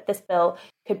dangers that this bill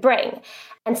could bring.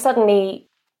 And suddenly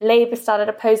Labour started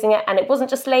opposing it, and it wasn't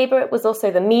just Labour, it was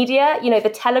also the media. You know, the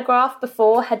Telegraph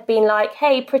before had been like,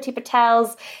 hey, Priti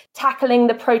Patel's tackling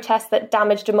the protests that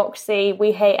damage democracy,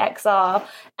 we hate XR.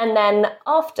 And then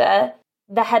after,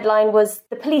 the headline was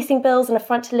the policing bill's an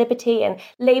affront to liberty and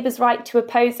Labour's right to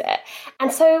oppose it.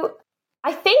 And so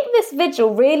I think this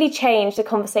vigil really changed the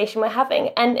conversation we're having.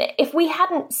 And if we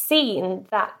hadn't seen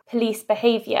that police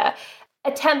behaviour,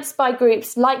 attempts by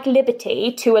groups like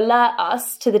Liberty to alert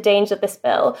us to the danger of this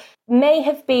bill may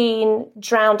have been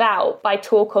drowned out by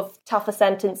talk of tougher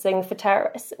sentencing for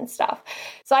terrorists and stuff.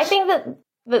 So I think that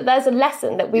there's a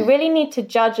lesson that we really need to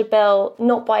judge a bill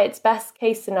not by its best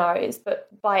case scenarios, but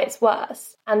by its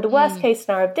worst. And the worst case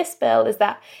scenario of this bill is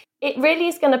that it really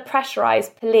is going to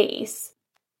pressurise police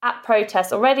at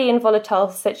protests already in volatile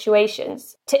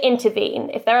situations to intervene.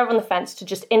 If they're on the fence, to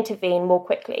just intervene more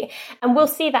quickly. And we'll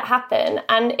see that happen.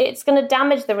 And it's going to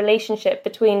damage the relationship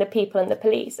between the people and the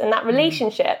police. And that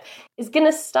relationship is going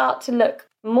to start to look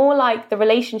more like the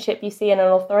relationship you see in an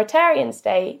authoritarian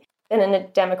state than in a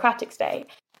democratic state.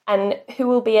 And who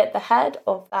will be at the head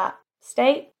of that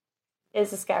state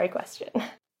is a scary question.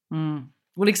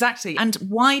 Well, exactly. And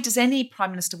why does any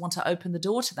Prime Minister want to open the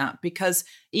door to that? Because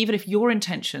even if your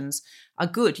intentions are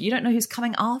good, you don't know who's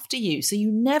coming after you. So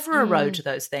you never erode to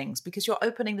those things because you're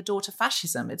opening the door to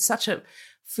fascism. It's such a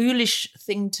foolish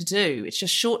thing to do. It's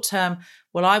just short term,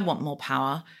 well, I want more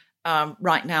power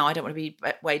right now. I don't want to be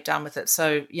weighed down with it.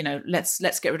 So, you know, let's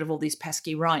get rid of all these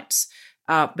pesky rights.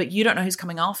 But you don't know who's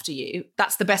coming after you.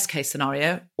 That's the best case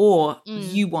scenario. Or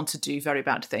you want to do very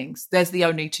bad things. There's the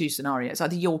only two scenarios.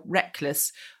 Either you're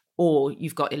reckless or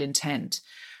you've got ill intent.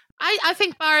 I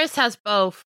think Boris has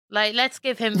both. Like, let's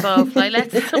give him both. Like,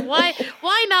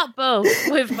 why not both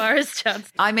with Boris Johnson?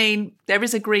 I mean, there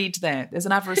is a greed there. There's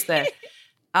an avarice there.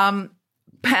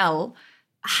 Pell,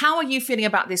 how are you feeling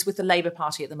about this with the Labour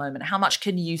Party at the moment? How much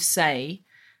can you say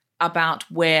about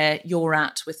where you're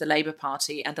at with the Labour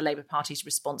Party and the Labour Party's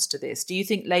response to this? Do you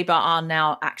think Labour are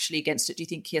now actually against it? Do you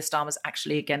think Keir Starmer's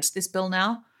actually against this bill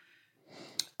now?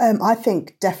 I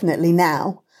think definitely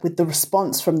now, with the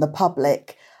response from the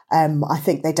public, I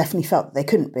think they definitely felt that they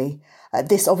couldn't be.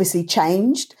 This obviously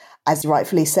changed, as you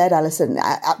rightfully said, Alison,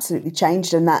 absolutely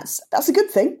changed, and that's a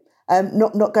good thing.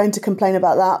 Not going to complain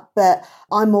about that, but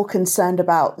I'm more concerned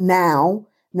about now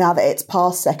that it's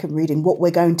past second reading, what we're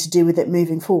going to do with it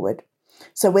moving forward.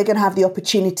 So we're going to have the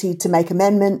opportunity to make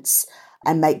amendments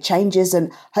and make changes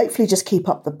and hopefully just keep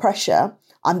up the pressure.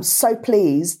 I'm so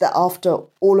pleased that after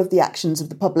all of the actions of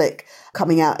the public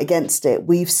coming out against it,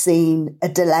 we've seen a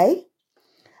delay.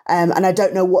 And I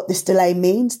don't know what this delay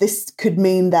means. This could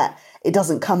mean that it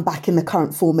doesn't come back in the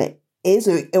current form it is,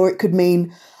 or it could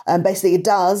mean basically it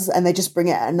does, and they just bring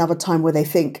it at another time where they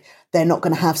think they're not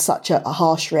going to have such a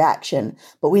harsh reaction.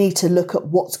 But we need to look at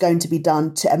what's going to be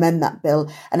done to amend that bill.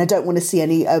 And I don't want to see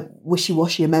any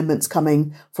wishy-washy amendments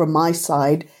coming from my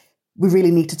side. We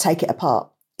really need to take it apart.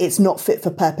 It's not fit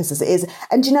for purpose as it is.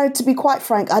 And, you know, to be quite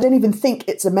frank, I don't even think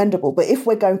it's amendable. But if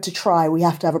we're going to try, we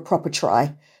have to have a proper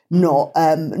try,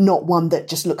 not one that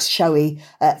just looks showy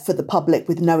for the public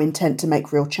with no intent to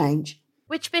make real change.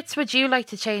 Which bits would you like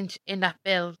to change in that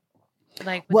bill?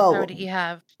 Like, with the power that you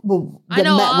have? Well, I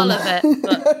know all of it,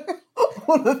 but...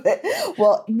 all of it.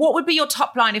 Well, what would be your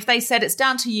top line if they said it's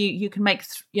down to you? You can make,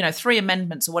 3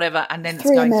 amendments or whatever, and then it's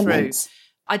going through.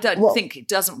 I don't think it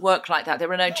doesn't work like that.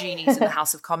 There are no genies in the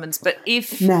House of Commons. But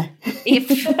if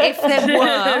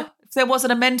there was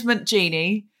an amendment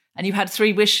genie and you had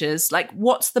 3 wishes, like,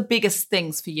 what's the biggest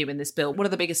things for you in this bill? What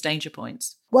are the biggest danger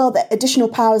points? Well, the additional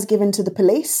powers given to the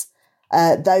police,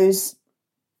 those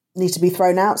need to be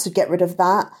thrown out, so get rid of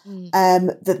that.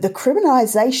 The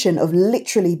criminalisation of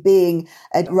literally being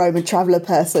a Roman traveller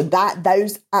person,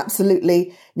 those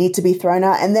absolutely need to be thrown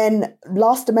out. And then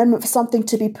last amendment for something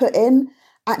to be put in,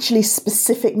 actually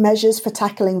specific measures for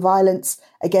tackling violence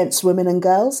against women and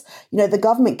girls. The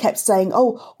government kept saying,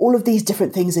 all of these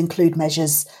different things include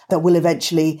measures that will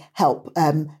eventually help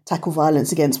tackle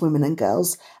violence against women and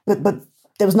girls. But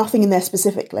there was nothing in there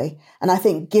specifically. And I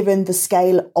think given the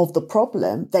scale of the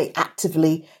problem, they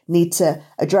actively need to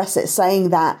address it, saying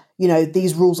that,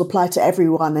 these rules apply to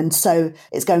everyone. And so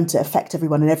it's going to affect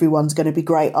everyone and everyone's going to be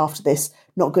great after this.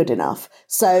 Not good enough.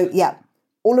 So, yeah,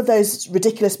 all of those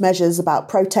ridiculous measures about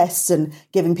protests and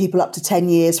giving people up to 10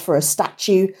 years for a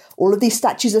statue. All of these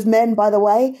statues of men, by the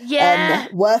way,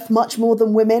 worth much more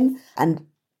than women, and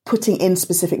putting in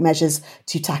specific measures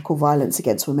to tackle violence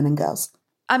against women and girls.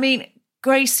 I mean,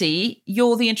 Gracie,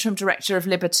 you're the interim director of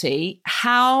Liberty.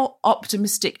 How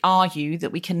optimistic are you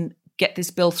that we can get this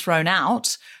bill thrown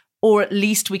out, or at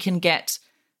least we can get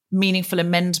meaningful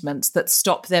amendments that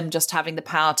stop them just having the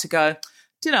power to go,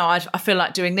 I feel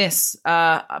like doing this.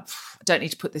 I don't need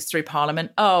to put this through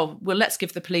Parliament. Oh, well, let's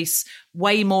give the police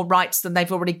way more rights than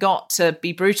they've already got to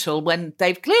be brutal when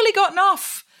they've clearly got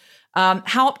enough.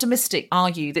 How optimistic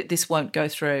are you that this won't go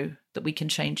through, that we can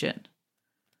change it?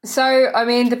 So, I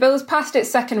mean, the bill's passed its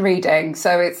second reading,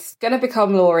 so it's going to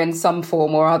become law in some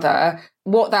form or other.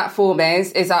 What that form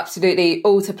is absolutely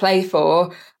all to play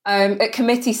for. At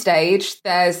committee stage,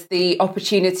 there's the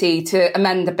opportunity to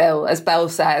amend the bill, as Belle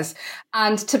says.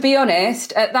 And to be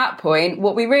honest, at that point,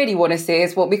 what we really want to see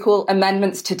is what we call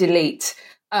amendments to delete.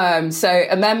 So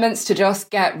amendments to just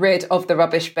get rid of the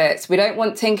rubbish bits. We don't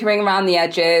want tinkering around the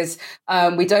edges.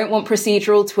 We don't want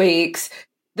procedural tweaks.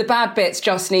 The bad bits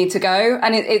just need to go.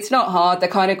 And it's not hard. They're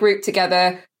kind of grouped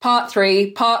together. Part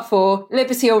 3, Part 4,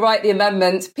 Liberty will write the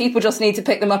amendments. People just need to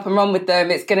pick them up and run with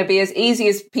them. It's going to be as easy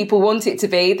as people want it to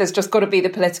be. There's just got to be the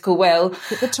political will.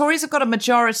 But the Tories have got a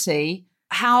majority.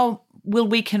 How will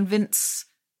we convince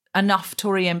enough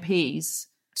Tory MPs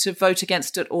to vote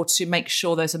against it or to make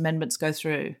sure those amendments go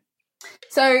through?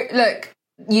 So, look,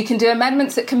 you can do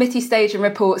amendments at committee stage and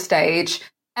report stage.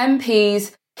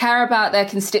 MPs care about their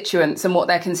constituents and what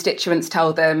their constituents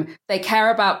tell them. They care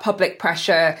about public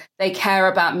pressure. They care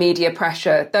about media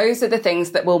pressure. Those are the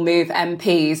things that will move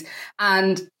MPs.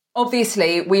 And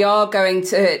obviously, we are going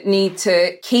to need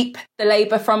to keep the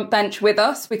Labour front bench with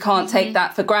us. We can't take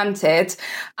that for granted.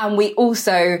 And we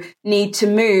also need to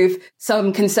move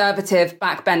some Conservative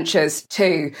backbenchers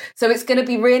too. So it's going to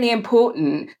be really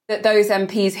important that those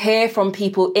MPs hear from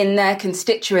people in their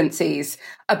constituencies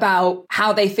about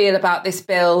how they feel about this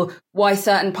bill, why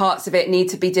certain parts of it need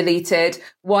to be deleted,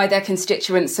 why their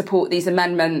constituents support these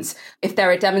amendments. If there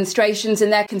are demonstrations in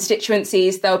their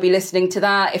constituencies, they'll be listening to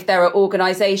that. If there are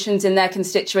organisations in their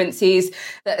constituencies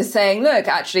that are saying, look,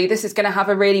 actually, this is going to have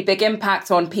a really big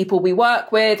impact on people we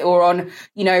work with or on,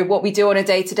 what we do on a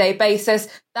day-to-day basis,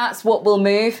 that's what will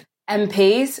move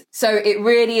MPs. So it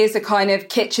really is a kind of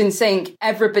kitchen sink,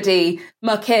 everybody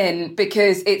muck in,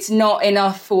 because it's not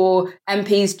enough for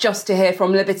MPs just to hear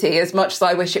from Liberty, as much as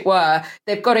I wish it were.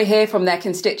 They've got to hear from their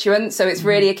constituents. So it's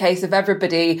really a case of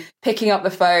everybody picking up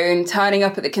the phone, turning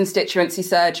up at the constituency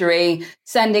surgery,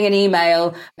 sending an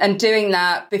email, and doing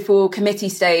that before committee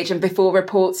stage and before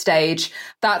report stage.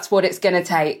 That's what it's going to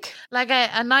take. Like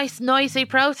a nice noisy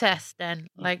protest then,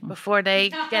 like before they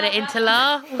get it into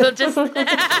law. We'll just...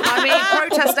 I mean,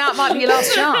 protest out might be your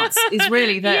last chance, is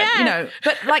really the,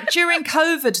 But like during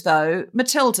COVID, though,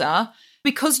 Mathilda,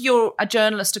 because you're a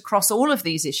journalist across all of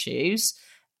these issues,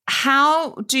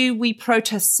 how do we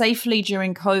protest safely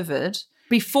during COVID?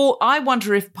 I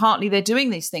wonder if partly they're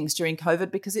doing these things during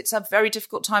COVID because it's a very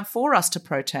difficult time for us to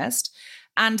protest.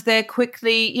 And they're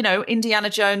quickly, Indiana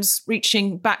Jones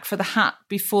reaching back for the hat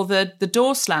before the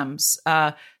door slams,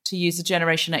 to use a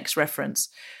Generation X reference.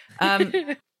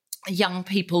 Young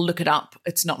people, look it up.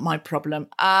 It's not my problem.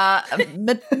 So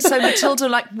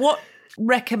Mathilda, what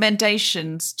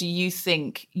recommendations do you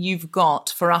think you've got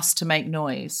for us to make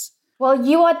noise? Well,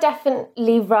 you are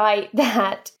definitely right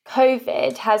that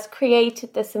COVID has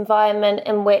created this environment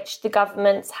in which the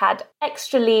government's had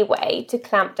extra leeway to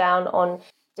clamp down on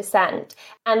dissent.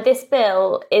 And this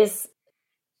bill is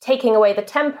taking away the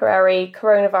temporary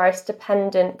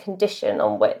coronavirus-dependent condition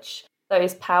on which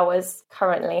those powers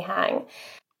currently hang.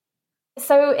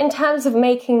 So in terms of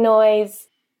making noise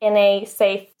in a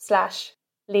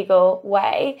safe/legal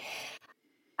way,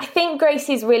 I think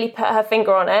Gracie's really put her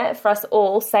finger on it for us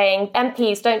all, saying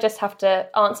MPs don't just have to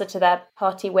answer to their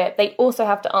party whip, they also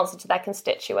have to answer to their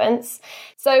constituents.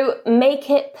 So make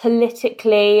it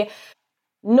politically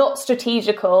not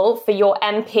strategical for your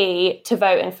MP to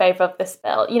vote in favour of this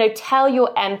bill. You know, tell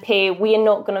your MP, we are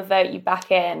not going to vote you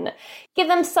back in. Give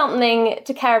them something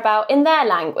to care about in their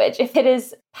language. If it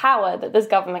is power that this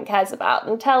government cares about,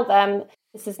 then tell them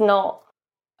this is not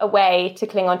a way to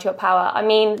cling on to your power. I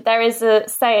mean, there is a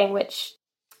saying which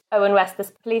Owen West,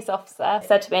 this police officer,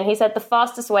 said to me, and he said the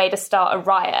fastest way to start a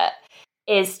riot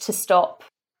is to stop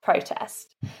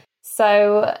protest.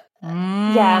 So,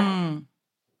 yeah.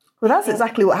 Well, that's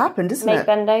exactly what happened, isn't it? Make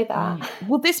them know that.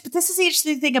 Well, this is the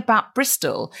interesting thing about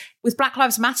Bristol. With Black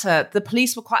Lives Matter, the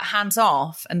police were quite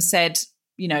hands-off and said,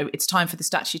 you know, it's time for the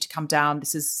statue to come down.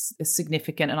 This is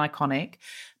significant and iconic.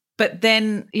 But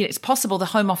then it's possible the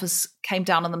Home Office came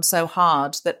down on them so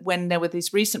hard that when there were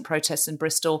these recent protests in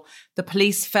Bristol, the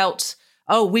police felt,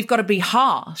 oh, we've got to be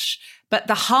harsh. But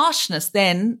the harshness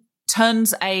then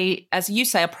turns as you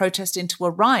say, a protest into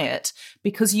a riot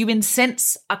because you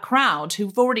incense a crowd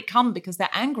who've already come because they're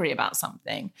angry about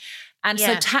something. And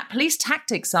so police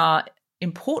tactics are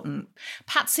important.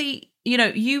 Patsy, you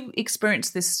know, you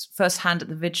experienced this firsthand at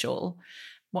the vigil.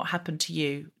 What happened to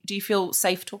you? Do you feel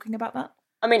safe talking about that?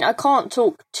 I mean, I can't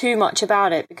talk too much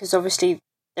about it because obviously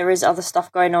there is other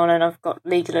stuff going on and I've got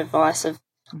legal advice of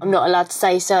I'm not allowed to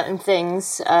say certain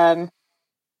things,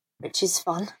 which is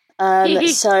fun.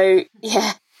 So,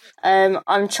 yeah,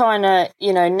 I'm trying to,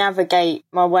 you know, navigate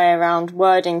my way around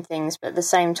wording things, but at the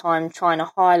same time trying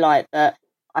to highlight that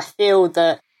I feel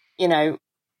that, you know,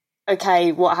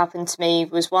 okay, what happened to me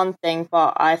was one thing,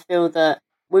 but I feel that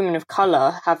women of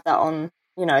colour have that on,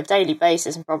 you know, a daily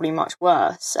basis and probably much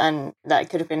worse, and that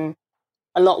could have been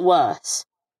a lot worse,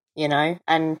 you know,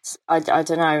 and I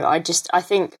don't know, I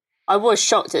think I was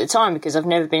shocked at the time because I've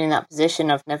never been in that position,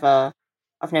 I've never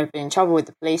been in trouble with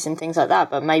the police and things like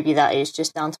that, but maybe that is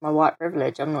just down to my white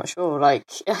privilege. I'm not sure. Like,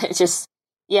 it just,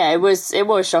 yeah, it was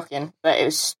shocking, but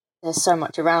there's so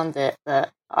much around it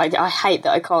that I hate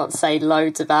that I can't say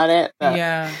loads about it. But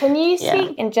yeah. Can you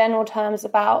speak in general terms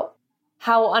about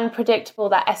how unpredictable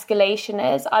that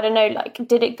escalation is? I don't know, like,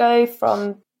 did it go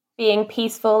from being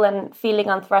peaceful and feeling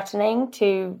unthreatening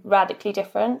to radically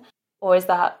different? Or is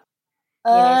that,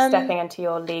 you know, stepping into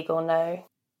your legal no?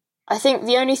 I think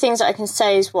the only things that I can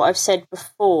say is what I've said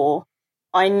before.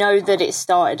 I know that it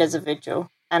started as a vigil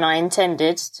and I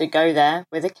intended to go there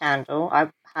with a candle. I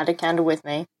had a candle with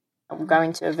me and we're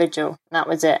going to a vigil, and that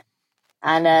was it.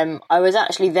 And I was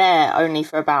actually there only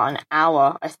for about an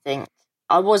hour, I think.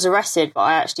 I was arrested,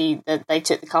 but they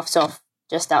took the cuffs off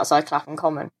just outside Clapham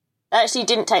Common. They actually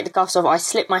didn't take the cuffs off. I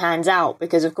slipped my hands out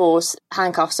because, of course,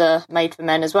 handcuffs are made for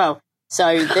men as well.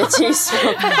 So they're too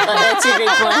small, they're too big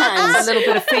for my hands. A little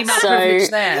bit of female privilege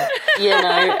there. You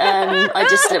know, I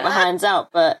just slipped my hands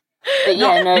out, but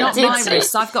yeah, not my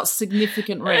wrists. I've got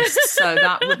significant wrists, so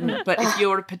that wouldn't. But if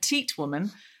you're a petite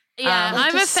woman, yeah,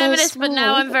 I'm a feminist, but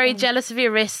now I'm very jealous of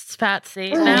your wrists,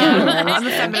 Patsy. No, I'm a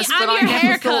feminist, but and your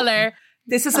hair colour.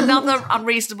 This is another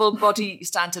unreasonable body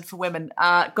standard for women.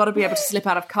 Got to be able to slip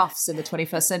out of cuffs in the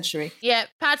 21st century. Yeah,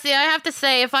 Patsy, I have to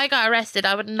say, if I got arrested,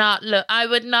 I would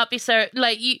not be so,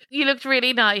 like, you looked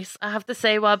really nice, I have to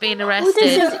say, while being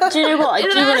arrested. Well, do you know what? I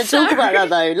do want to talk about that,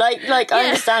 though. Like, I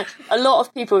understand a lot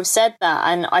of people have said that,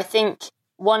 and I think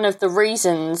one of the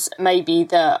reasons maybe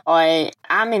that I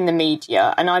am in the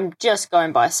media, and I'm just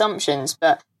going by assumptions,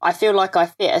 but I feel like I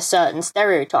fit a certain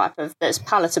stereotype that's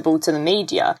palatable to the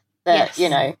media. That, you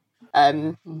know,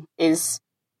 is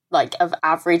like of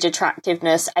average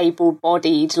attractiveness,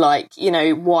 able-bodied, like, you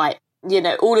know, white, you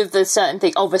know, all of the certain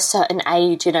things of a certain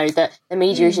age, you know, that the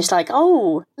media is just like,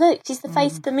 oh, look, she's the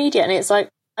face of the media. And it's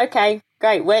like, okay,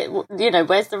 great.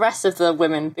 Where's the rest of the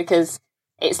women? Because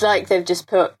it's like they've just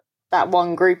put that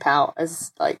one group out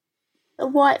as like the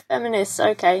white feminists.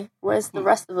 Okay, where's the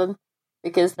rest of them?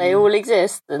 Because they all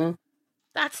exist. And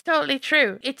that's totally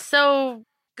true. It's so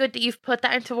good that you've put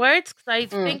that into words, because I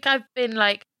think I've been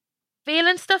like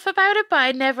feeling stuff about it, but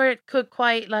I never could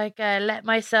quite like let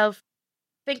myself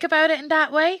think about it in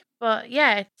that way. But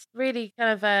yeah, it's really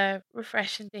kind of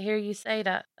refreshing to hear you say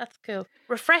that. That's cool.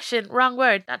 Refreshing, wrong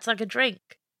word. That's like a drink.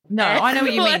 No, I know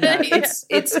what you mean, though.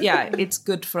 It's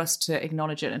good for us to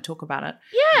acknowledge it and talk about it.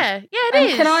 Yeah, it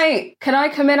is. Can I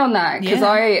come in on that? Because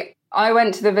I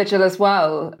went to the vigil as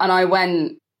well, and I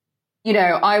went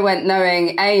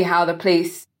knowing how the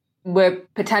police were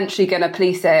potentially going to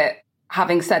police it,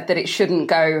 having said that it shouldn't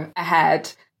go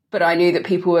ahead, but I knew that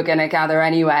people were going to gather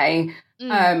anyway.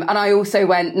 And I also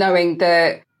went knowing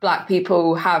that Black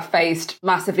people have faced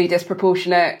massively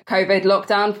disproportionate COVID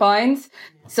lockdown fines.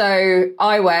 So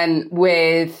I went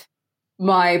with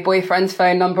my boyfriend's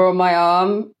phone number on my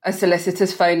arm, a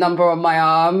solicitor's phone number on my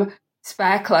arm,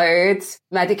 spare clothes,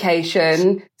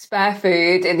 medication, spare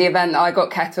food in the event that I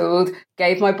got kettled,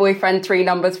 gave my boyfriend 3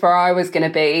 numbers for where I was going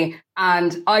to be,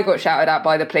 and I got shouted at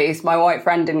by the police. My white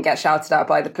friend didn't get shouted at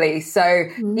by the police. So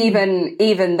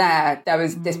even there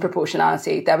was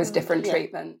disproportionality. There was different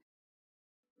treatment.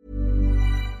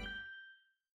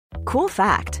 Cool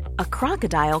fact, a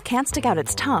crocodile can't stick out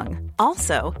its tongue.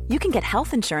 Also, you can get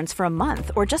health insurance for a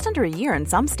month or just under a year in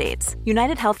some states.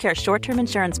 United Healthcare short-term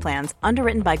insurance plans,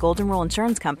 underwritten by Golden Rule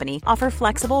Insurance Company, offer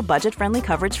flexible, budget-friendly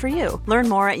coverage for you. Learn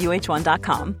more at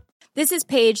uh1.com. This is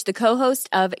Paige, the co-host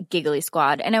of Giggly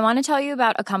Squad, and I want to tell you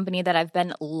about a company that I've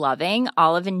been loving,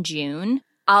 Olive & June.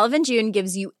 Olive & June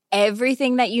gives you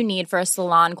everything that you need for a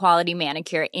salon-quality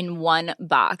manicure in one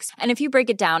box. And if you break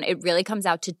it down, it really comes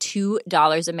out to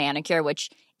 $2 a manicure, which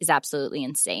is absolutely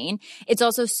insane. It's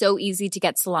also so easy to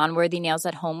get salon-worthy nails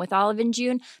at home with Olive &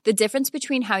 June. The difference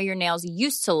between how your nails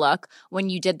used to look when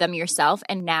you did them yourself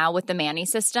and now with the Mani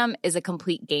system is a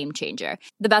complete game changer.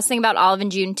 The best thing about Olive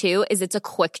 & June, too, is it's a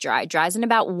quick dry. Dries in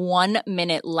about 1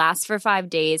 minute, lasts for 5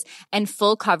 days, and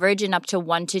full coverage in up to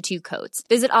 1 to 2 coats.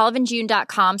 Visit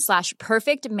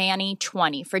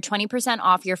oliveandjune.com/perfectmani20 for 20%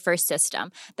 off your first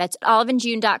system. That's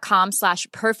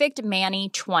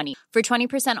oliveandjune.com/perfectmani20 for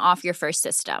 20% off your first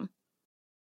system.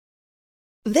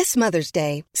 This Mother's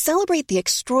Day, celebrate the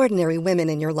extraordinary women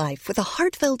in your life with a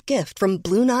heartfelt gift from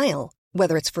Blue Nile.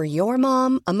 Whether it's for your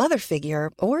mom, a mother figure,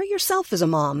 or yourself as a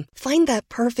mom, find that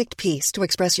perfect piece to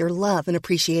express your love and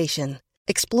appreciation.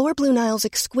 Explore Blue Nile's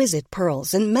exquisite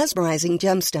pearls and mesmerizing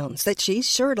gemstones that she's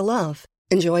sure to love.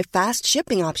 Enjoy fast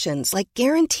shipping options like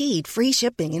guaranteed free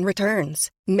shipping and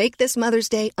returns. Make this Mother's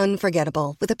Day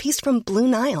unforgettable with a piece from Blue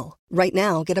Nile. Right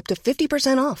now, get up to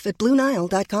 50% off at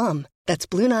BlueNile.com. That's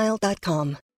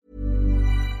BlueNile.com.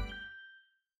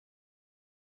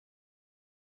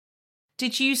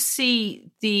 Did you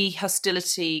see the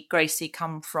hostility, Gracie,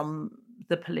 come from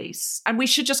the police? And we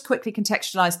should just quickly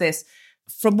contextualise this.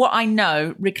 From what I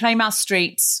know, Reclaim Our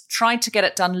Streets tried to get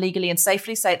it done legally and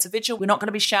safely, say it's a vigil. We're not going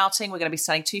to be shouting. We're going to be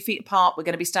standing 2 feet apart. We're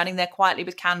going to be standing there quietly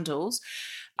with candles.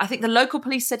 I think the local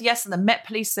police said yes and the Met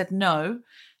Police said no.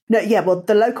 No, yeah, well,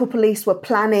 the local police were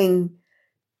putting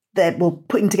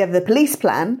together the police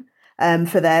plan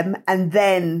for them, and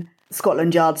then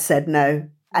Scotland Yard said no.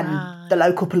 And the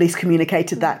local police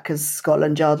communicated that because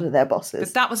Scotland Yard are their bosses.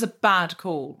 But that was a bad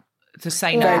call to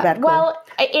say no. Very bad call. Well,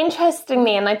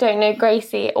 interestingly, and I don't know,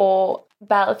 Gracie or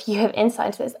Belle, if you have insight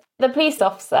into this, the police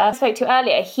officer I spoke to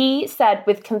earlier, he said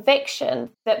with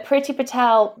conviction that Priti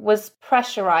Patel was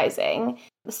pressurising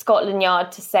Scotland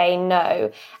Yard to say no.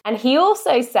 And he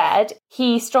also said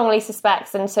he strongly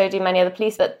suspects, and so do many other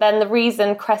police, that then the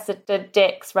reason Cressida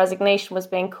Dick's resignation was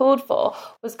being called for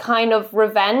was kind of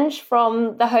revenge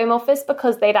from the Home Office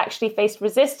because they'd actually faced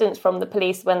resistance from the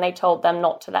police when they told them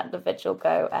not to let the vigil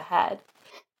go ahead.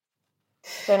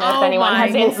 Don't know if anyone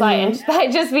has insight into that.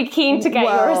 I'd just be keen to get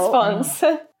your response.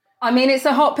 I mean, it's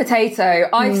a hot potato.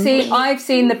 I've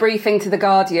seen the briefing to The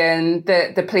Guardian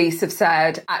that the police have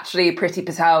said, actually, Priti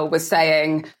Patel was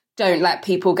saying, don't let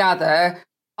people gather.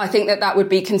 I think that would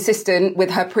be consistent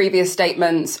with her previous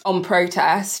statements on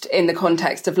protest in the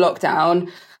context of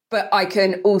lockdown. But I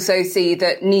can also see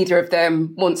that neither of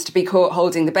them wants to be caught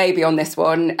holding the baby on this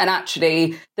one. And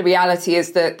actually, the reality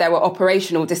is that there were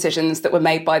operational decisions that were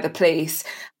made by the police.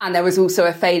 And there was also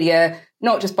a failure,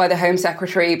 not just by the Home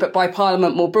Secretary, but by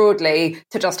Parliament more broadly,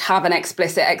 to just have an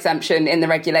explicit exemption in the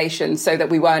regulations so that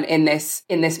we weren't in this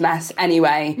mess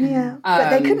anyway. Yeah,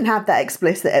 but they couldn't have that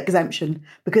explicit exemption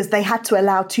because they had to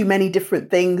allow too many different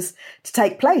things to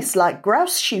take place, like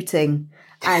grouse shooting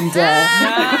and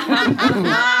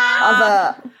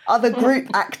other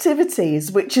group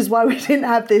activities, which is why we didn't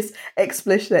have this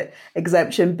explicit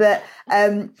exemption. But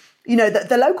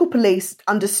the local police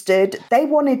understood they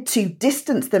wanted to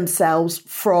distance themselves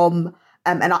from,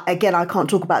 and I can't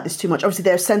talk about this too much. Obviously,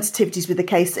 there are sensitivities with the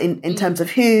case in terms of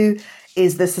who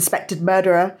is the suspected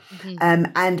murderer.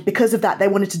 And because of that, they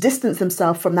wanted to distance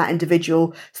themselves from that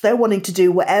individual. So they're wanting to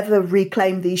do whatever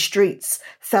reclaim these streets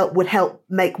felt would help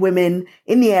make women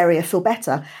in the area feel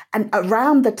better. And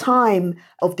around the time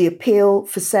of the appeal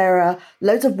for Sarah,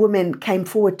 loads of women came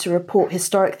forward to report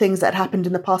historic things that had happened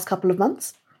in the past couple of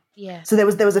months. Yeah. So there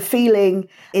was a feeling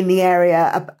in the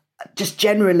area, just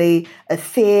generally a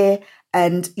fear.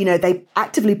 And, you know, they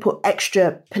actively put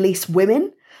extra police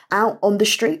women out on the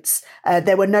streets.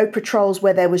 There were no patrols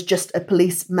where there was just a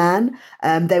policeman.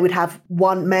 They would have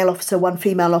one male officer, one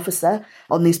female officer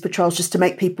on these patrols just to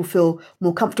make people feel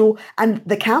more comfortable. And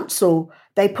the council,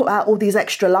 they put out all these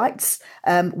extra lights,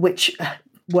 which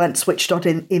weren't switched on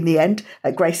in the end.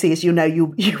 Gracie, as you know,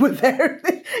 you were there.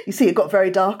 You see, it got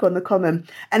very dark on the common.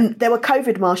 And there were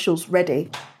COVID marshals ready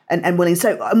and willing.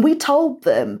 And we told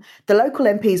them, the local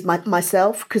MPs,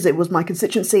 myself, because it was my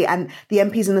constituency, and the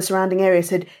MPs in the surrounding area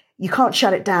said, you can't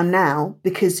shut it down now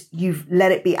because you've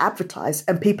let it be advertised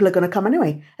and people are going to come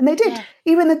anyway. And they did. Yeah.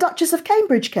 Even the Duchess of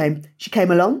Cambridge came. She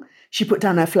came along. She put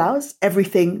down her flowers.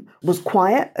 Everything was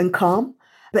quiet and calm.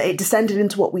 But it descended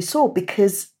into what we saw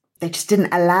because they just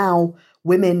didn't allow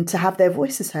women to have their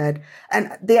voices heard.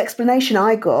 And the explanation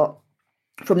I got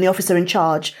from the officer in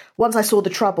charge, once I saw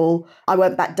the trouble, I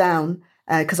went back down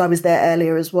because I was there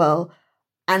earlier as well.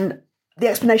 And the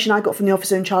explanation I got from the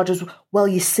officer in charge was, well,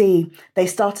 you see, they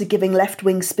started giving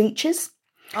left-wing speeches.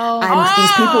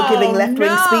 These people giving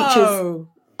left-wing speeches.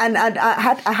 And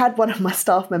I had one of my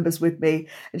staff members with me,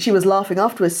 and she was laughing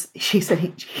afterwards. She said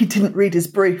he didn't read his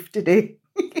brief, did he?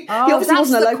 He obviously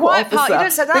wasn't a local officer. Part. You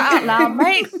don't say that out loud,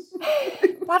 mate.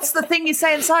 That's the thing you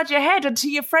say inside your head and to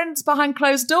your friends behind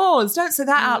closed doors. Don't say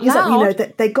that out loud. You know,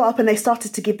 they got up and they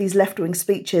started to give these left-wing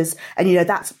speeches, and, you know,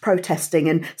 that's protesting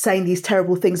and saying these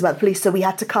terrible things about the police. So we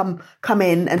had to come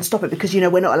in and stop it because, you know,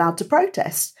 we're not allowed to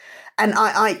protest. And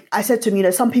I said to him, you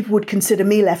know, some people would consider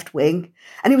me left-wing.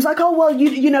 And he was like, oh, well,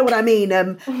 you know what I mean.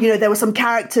 You know, there were some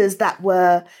characters that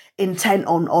were intent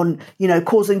on, you know,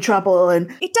 causing trouble.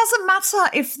 And it doesn't matter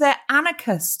if they're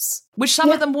anarchists, which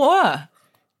some of them were.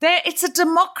 It's a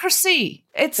democracy.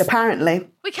 It's apparently.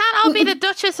 We can't all be the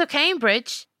Duchess of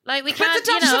Cambridge. Like, we can't, But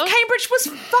the Duchess of Cambridge was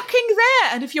fucking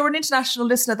there. And if you're an international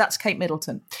listener, that's Kate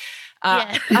Middleton.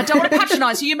 I don't want to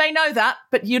patronise you. You may know that,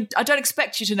 but I don't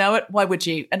expect you to know it. Why would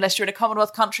you? Unless you're in a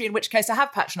Commonwealth country, in which case I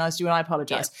have patronised you and I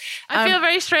apologise. Yeah. I feel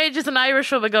very strange as an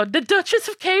Irish woman going, the Duchess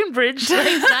of Cambridge. Like,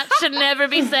 that should never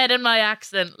be said in my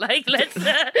accent. Like, let's...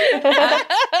 But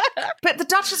the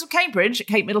Duchess of Cambridge,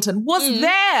 Kate Middleton, was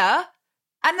there.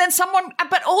 And then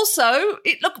but also,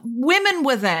 women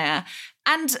were there.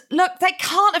 And look, they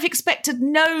can't have expected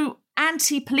no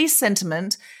anti-police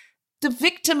sentiment. The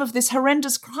victim of this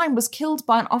horrendous crime was killed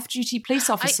by an off-duty police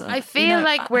officer. I feel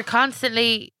like we're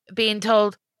constantly being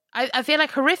told, I feel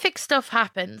like horrific stuff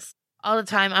happens all the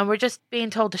time and we're just being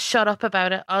told to shut up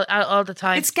about it all the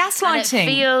time. It's gaslighting.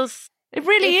 It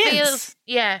really is.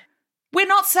 Yeah. We're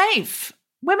not safe.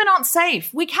 Women aren't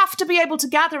safe. We have to be able to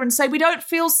gather and say we don't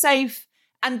feel safe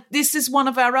and this is one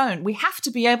of our own. We have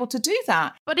to be able to do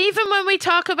that. But even when we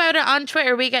talk about it on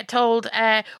Twitter, we get told,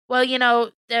 well, you know,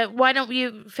 why don't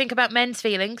you think about men's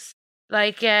feelings?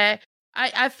 Like, I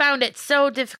found it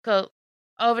so difficult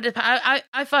over the... I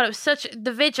thought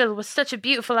the vigil was such a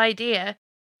beautiful idea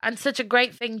and such a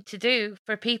great thing to do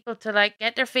for people to, like,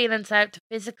 get their feelings out, to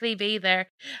physically be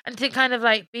there and to kind of,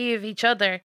 like, be with each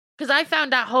other. Because I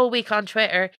found that whole week on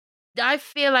Twitter, I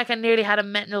feel like I nearly had a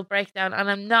mental breakdown,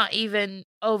 and I'm not even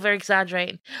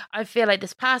over-exaggerating. I feel like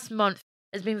this past month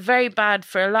has been very bad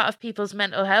for a lot of people's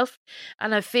mental health,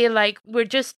 and I feel like we're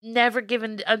just never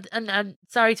given, and I'm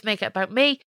sorry to make it about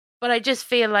me, but I just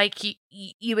feel like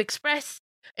you express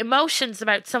emotions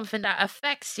about something that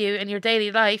affects you in your daily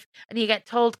life, and you get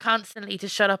told constantly to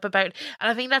shut up about it.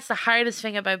 And I think that's the hardest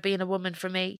thing about being a woman for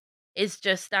me, is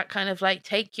just that kind of like,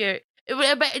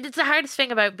 it's the hardest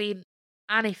thing about being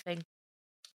anything,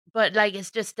 but like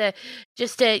it's just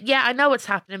yeah, I know what's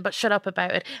happening, but shut up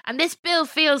about it. And this bill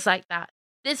feels like that.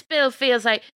 This bill feels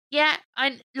like, yeah,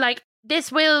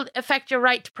 this will affect your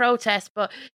right to protest,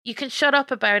 but you can shut up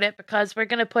about it because we're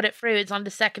going to put it through. It's on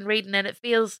the second reading, and it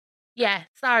feels, yeah,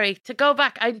 sorry to go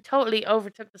back. I totally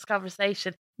overtook this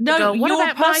conversation. No,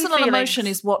 your personal emotion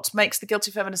is what makes the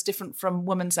Guilty Feminist different from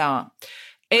Woman's Hour.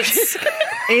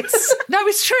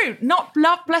 It's true. Not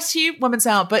bless you, Woman's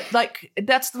Hour, but like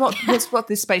that's what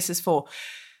this space is for.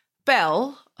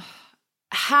 Belle,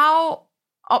 how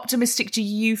optimistic do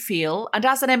you feel? And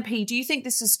as an MP, do you think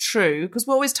this is true? Because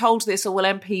we're always told this, or will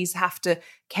MPs have to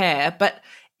care? But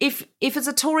if it's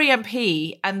a Tory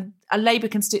MP and a Labour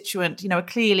constituent, a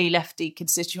clearly lefty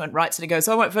constituent writes and goes,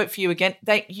 I won't vote for you again,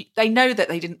 they know that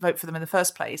they didn't vote for them in the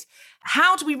first place.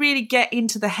 How do we really get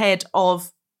into the head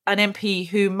of an MP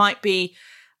who might be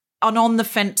an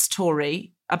on-the-fence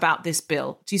Tory about this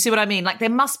bill? Do you see what I mean? Like, there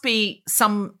must be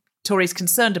some Tories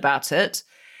concerned about it.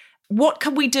 What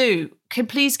can we do?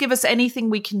 Please give us anything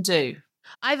we can do.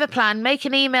 I have a plan. Make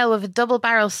an email with a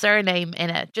double-barrel surname in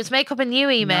it. Just make up a new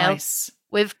email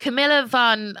with Camilla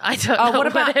von... I don't know. What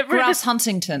about Grouse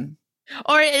Huntington?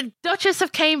 Or Duchess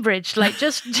of Cambridge. Like,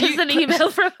 just an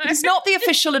email from her. It's not the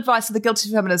official advice of the Guilty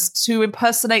Feminists to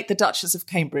impersonate the Duchess of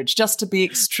Cambridge, just to be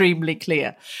extremely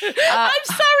clear. I'm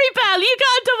sorry, Belle. You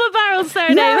got a double-barrel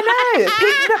surname. No.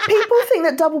 People think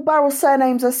that double-barrel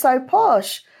surnames are so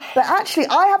posh. But actually,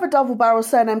 I have a double-barrel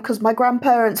surname because my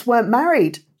grandparents weren't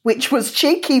married, which was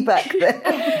cheeky back then.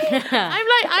 I'm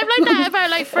like that about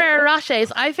like Frere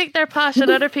Roches. I think they're posh and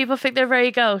other people think they're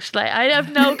very gauche. Like, I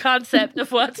have no concept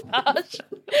of what's posh.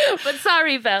 But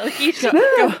sorry, Belle. You should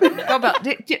go Belle.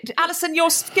 Alison, you're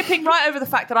skipping right over the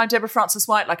fact that I'm Deborah Frances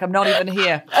White, like I'm not even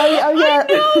here. Oh yeah.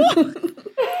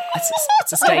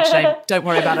 It's a stage name. Don't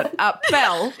worry about it.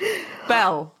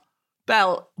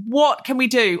 Belle, what can we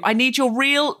do? I need your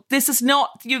real, this is not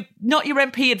your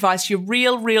MP advice, your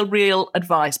real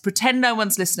advice. Pretend no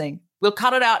one's listening. We'll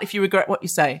cut it out if you regret what you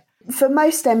say. For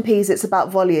most MPs, it's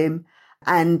about volume.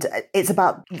 And it's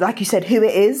about, like you said, who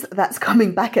it is that's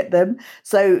coming back at them.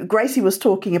 So Gracie was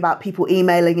talking about people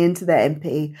emailing into their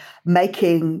MP,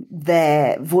 making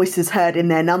their voices heard in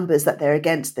their numbers that they're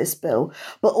against this bill,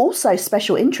 but also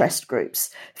special interest groups.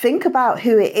 Think about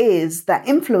who it is that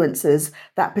influences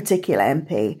that particular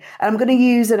MP. And I'm going to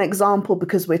use an example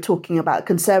because we're talking about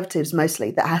Conservatives mostly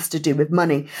that has to do with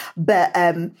money. But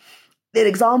an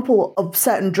example of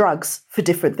certain drugs for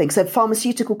different things. So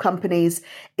pharmaceutical companies,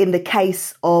 in the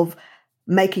case of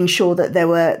making sure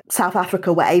that South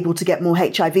Africa were able to get more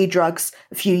HIV drugs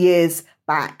a few years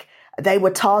back, they were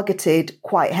targeted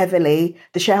quite heavily.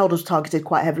 The shareholders were targeted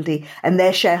quite heavily, and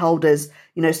their shareholders,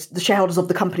 the shareholders of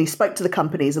the company spoke to the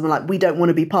companies and were like, we don't want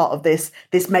to be part of this.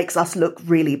 This makes us look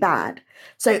really bad.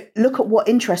 So look at what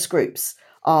interest groups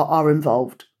are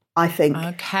involved, I think.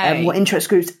 Okay. What interest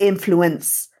groups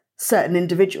influence certain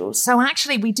individuals. So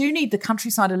actually, we do need the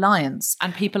Countryside Alliance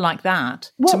and people like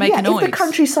that to make a noise. If the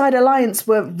Countryside Alliance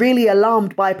were really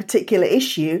alarmed by a particular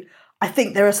issue, I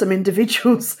think there are some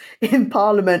individuals in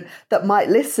Parliament that might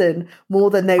listen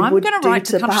more than they would do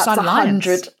to perhaps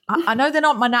 100. I know they're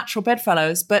not my natural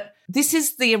bedfellows, but this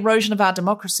is the erosion of our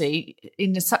democracy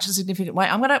in such a significant way.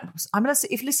 I'm gonna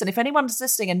if anyone's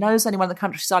listening and knows anyone in the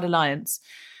Countryside Alliance,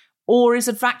 or is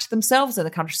in fact themselves in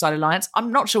the Countryside Alliance.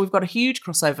 I'm not sure we've got a huge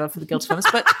crossover for the Guilty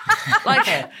Feminists, but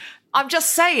I'm just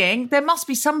saying there must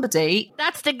be somebody.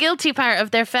 That's the guilty part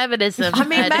of their feminism. I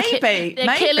mean, maybe.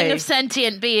 The killing of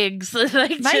sentient beings.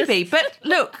 Maybe. But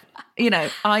look,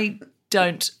 I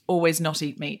don't always not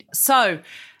eat meat. So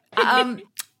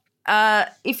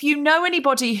if you know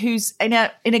anybody who's in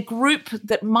a group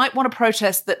that might want to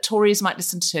protest that Tories might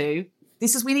listen to,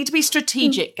 we need to be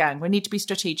strategic, gang. We need to be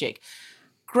strategic.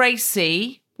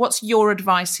 Gracie, what's your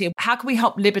advice here? How can we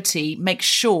help Liberty make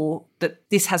sure that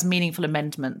this has meaningful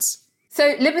amendments?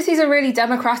 So Liberty's a really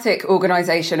democratic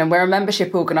organisation and we're a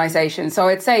membership organisation. So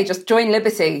I'd say just join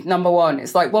Liberty, number one.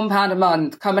 It's like £1 a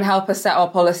month. Come and help us set our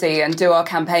policy and do our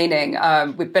campaigning.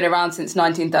 We've been around since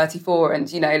 1934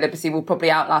 and, Liberty will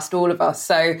probably outlast all of us.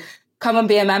 So come and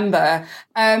be a member.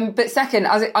 But second,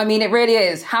 it really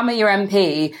is hammer your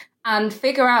MP and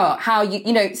figure out how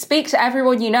speak to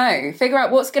everyone figure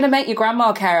out what's going to make your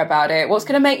grandma care about it, what's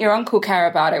going to make your uncle care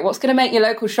about it, what's going to make your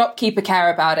local shopkeeper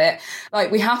care about it.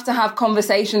 Like, we have to have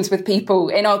conversations with people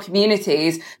in our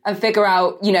communities and figure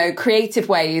out, creative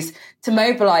ways to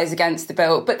mobilise against the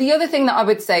bill. But the other thing that I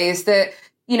would say is that,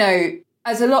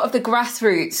 as a lot of the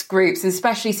grassroots groups, and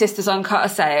especially Sisters Uncut, are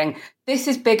saying, this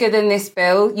is bigger than this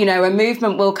bill. A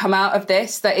movement will come out of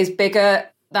this that is bigger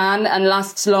than and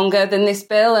lasts longer than this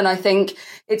bill. And I think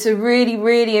it's a really,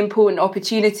 really important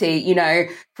opportunity,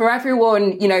 for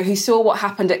everyone, who saw what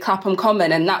happened at Clapham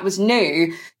Common and that was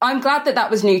new. I'm glad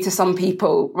that was new to some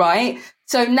people, right?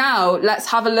 So now let's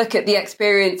have a look at the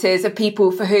experiences of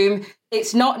people for whom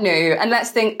it's not new. And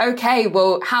let's think, okay,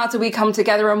 well, how do we come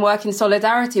together and work in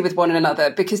solidarity with one another?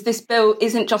 Because this bill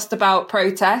isn't just about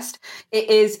protest. It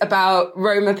is about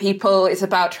Roma people. It's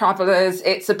about travellers.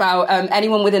 It's about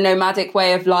anyone with a nomadic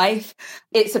way of life.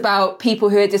 It's about people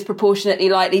who are disproportionately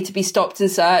likely to be stopped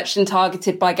and searched and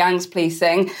targeted by gangs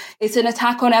policing. It's an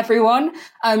attack on everyone.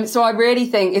 So I really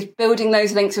think it's building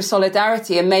those links of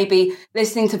solidarity and maybe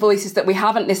listening to voices that we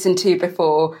haven't listened to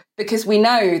before, because we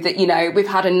know that, you know, we've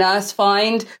had a nurse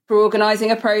fined for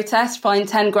organising a protest, fined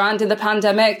 10 grand in the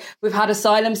pandemic. We've had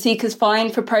asylum seekers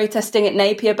fined for protesting at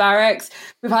Napier Barracks.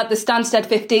 We've had the Stansted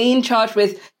 15 charged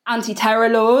with anti-terror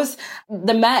laws,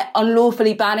 the Met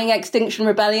unlawfully banning Extinction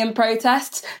Rebellion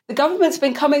protests. The government's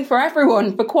been coming for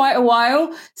everyone for quite a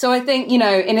while. So I think, you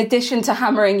know, in addition to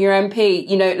hammering your MP,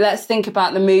 you know, let's think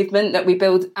about the movement that we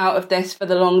build out of this for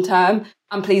the long term.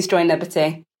 And please join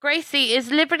Liberty. Gracie,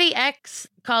 is Liberty X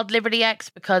called Liberty X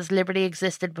because Liberty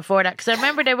existed before that? Because I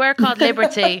remember they were called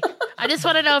Liberty. I just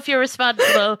want to know if you're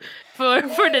responsible for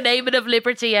the naming of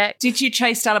Liberty X. Did you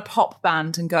chase down a pop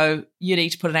band and go, you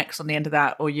need to put an X on the end of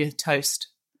that or you're toast?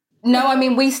 No, I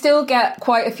mean, we still get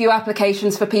quite a few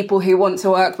applications for people who want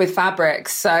to work with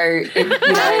fabrics. So, it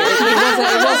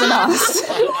wasn't us.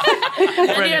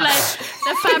 And you're like,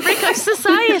 the fabric of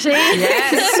society.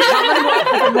 Yes, come and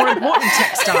work with a more important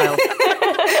textile.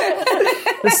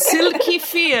 The silky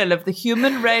feel of the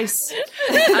human race.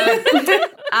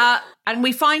 And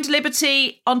we find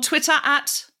Liberty on Twitter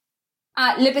at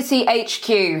Liberty HQ.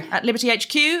 At Liberty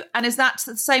HQ. And is that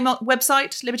the same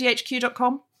website,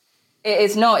 libertyhq.com? It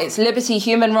is not. It's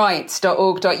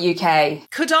libertyhumanrights.org.uk.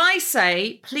 Could I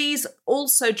say, please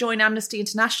also join Amnesty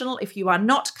International if you are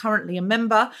not currently a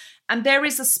member. And there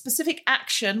is a specific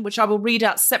action, which I will read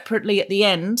out separately at the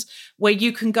end, where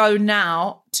you can go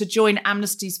now to join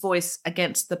Amnesty's voice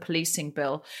against the policing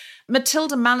bill.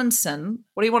 Mathilda Mallinson,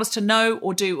 what do you want us to know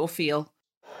or do or feel?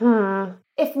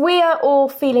 If we are all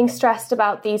feeling stressed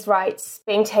about these rights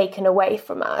being taken away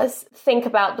from us, think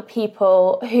about the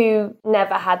people who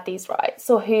never had these rights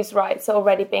or whose rights are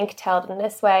already being curtailed in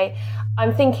this way.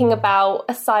 I'm thinking about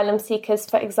asylum seekers,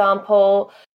 for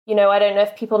example. You know, I don't know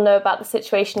if people know about the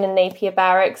situation in Napier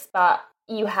Barracks, but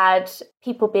you had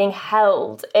people being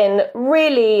held in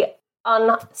really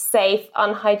unsafe,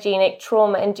 unhygienic,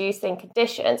 trauma-inducing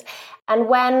conditions. And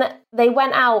when they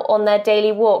went out on their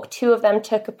daily walk, two of them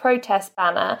took a protest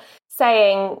banner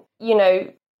saying, you know,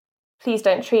 please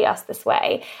don't treat us this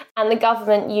way. And the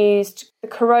government used the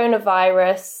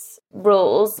coronavirus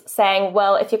rules saying,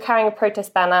 well, if you're carrying a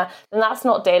protest banner, then that's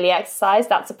not daily exercise,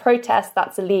 that's a protest,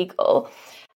 that's illegal.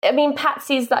 I mean,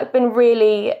 Patsy's been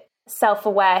really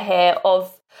self-aware here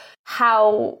of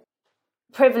how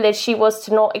privileged she was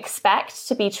to not expect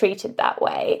to be treated that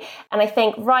way. And I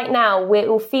think right now we're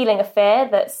all feeling a fear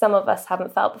that some of us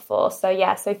haven't felt before. So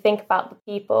think about the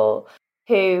people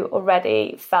who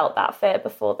already felt that fear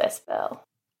before this bill.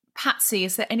 Patsy,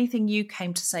 is there anything you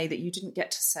came to say that you didn't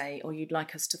get to say or you'd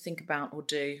like us to think about or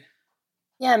do?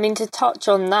 Yeah, I mean, to touch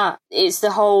on that, it's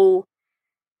the whole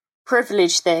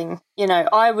privilege thing. You know,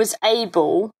 I was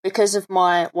able, because of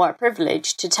my white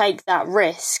privilege, to take that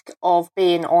risk of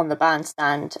being on the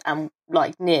bandstand and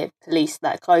near police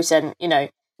that close. And, you know,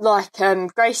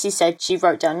 Gracie said, she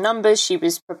wrote down numbers, she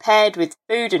was prepared with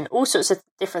food and all sorts of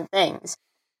different things.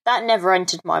 That never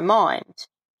entered my mind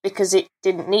because it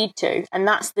didn't need to. And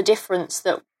that's the difference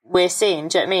that we're seeing.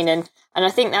 Do you know what I mean? And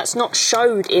I think that's not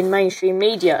showed in mainstream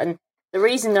media. And the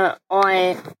reason that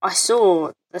I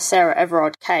saw the Sarah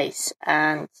Everard case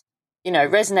and, you know,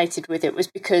 resonated with it was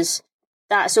because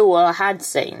that's all I had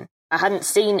seen. I hadn't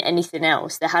seen anything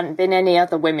else. There hadn't been any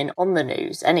other women on the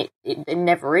news, and it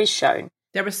never is shown.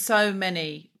 There are so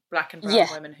many black and brown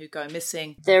women who go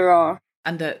missing. There are.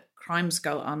 And that crimes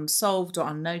go unsolved or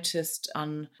unnoticed,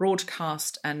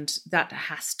 unbroadcast, and that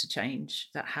has to change.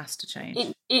 That has to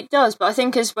change. It does, but I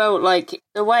think as well,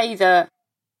 the way that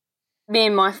me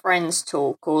and my friends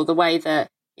talk, or the way that,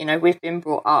 you know, we've been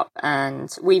brought up and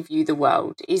we view the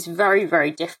world is very,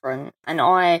 very different. And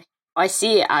I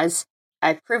see it as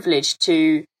a privilege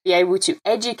to be able to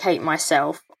educate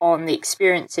myself on the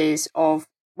experiences of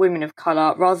women of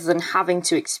colour rather than having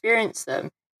to experience them.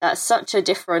 That's such a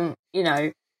different, you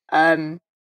know,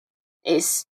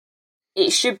 it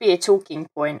should be a talking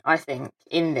point, I think,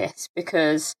 in this,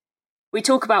 because we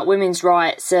talk about women's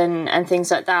rights and things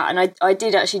like that. And I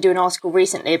did actually do an article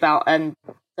recently about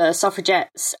the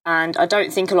suffragettes, and I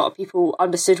don't think a lot of people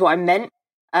understood what I meant,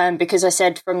 because I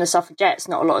said from the suffragettes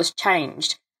not a lot has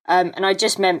changed. And I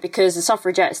just meant because the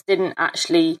suffragettes didn't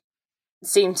actually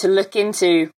seem to look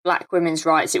into black women's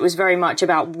rights. It was very much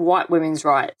about white women's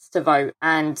rights to vote,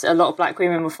 and a lot of black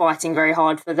women were fighting very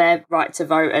hard for their right to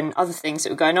vote and other things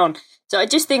that were going on. So I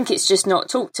just think it's just not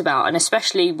talked about, and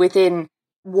especially within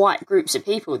white groups of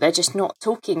people, they're just not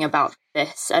talking about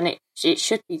this, and it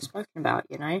should be spoken about,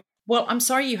 you know. Well, I'm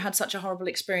sorry you had such a horrible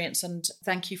experience, and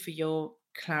thank you for your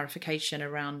clarification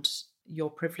around your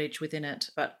privilege within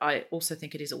it. But I also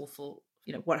think it is awful.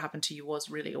 You know, what happened to you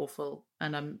was really awful,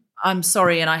 and I'm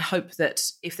sorry, and I hope that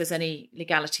if there's any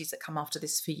legalities that come after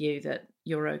this for you, that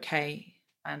you're okay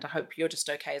And I hope you're just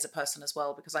okay as a person as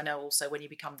well, because I know also when you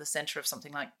become the centre of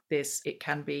something like this, it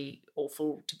can be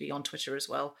awful to be on Twitter as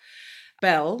well.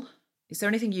 Belle, is there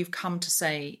anything you've come to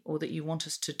say or that you want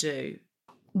us to do?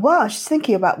 Well, I was just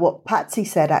thinking about what Patsy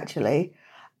said, actually.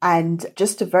 And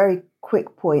just a very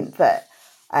quick point that,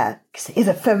 because it is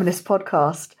a feminist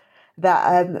podcast,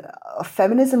 that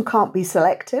feminism can't be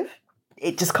selective.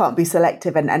 It just can't be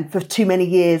selective. And for too many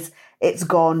years, it's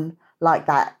gone like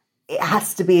that. It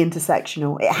has to be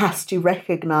intersectional. It has to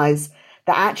recognise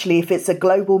that actually, if it's a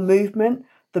global movement,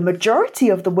 the majority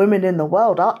of the women in the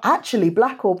world are actually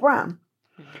black or brown.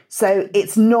 So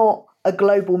it's not a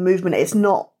global movement. It's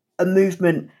not a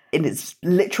movement in its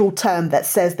literal term that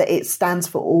says that it stands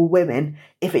for all women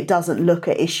if it doesn't look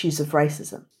at issues of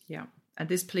racism. Yeah. And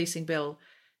this policing bill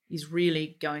is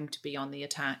really going to be on the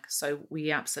attack. So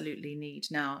we absolutely need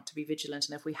now to be vigilant.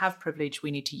 And if we have privilege,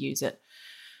 we need to use it.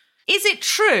 Is it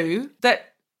true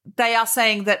that they are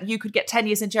saying that you could get 10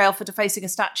 years in jail for defacing a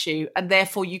statue and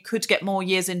therefore you could get more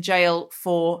years in jail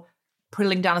for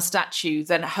pulling down a statue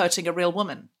than hurting a real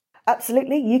woman?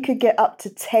 Absolutely. You could get up to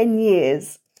 10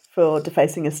 years for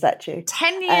defacing a statue.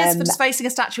 10 years for defacing a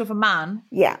statue of a man?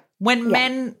 Yeah. When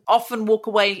men often walk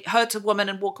away, hurt a woman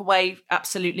and walk away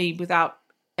absolutely without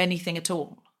anything at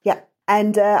all. Yeah.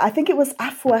 And I think it was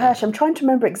Afua Hirsch. I'm trying to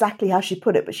remember exactly how she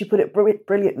put it, but she put it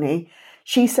brilliantly.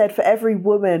 She said for every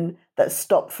woman that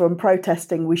stopped from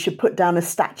protesting, we should put down a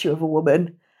statue of a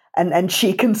woman. And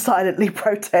she can silently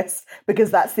protest because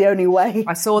that's the only way.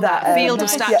 I saw that field of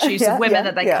statues of women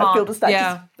that they can't.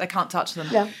 Yeah, they can't touch them.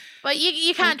 Yeah. But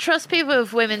you can't trust people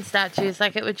with women's statues.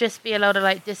 Like, it would just be a load of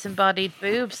like disembodied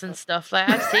boobs and stuff. Like,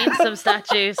 I've seen some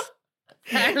statues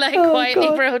that are like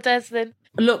quietly protesting.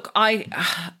 Look,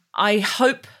 I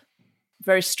hope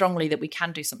very strongly that we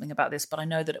can do something about this, but I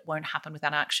know that it won't happen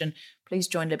without action. Please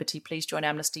join Liberty. Please join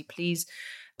Amnesty. Please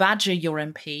badger your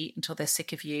MP until they're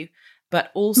sick of you. But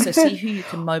also see who you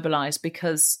can mobilise,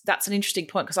 because that's an interesting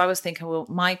point. Because I was thinking, well,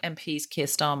 my MP is Keir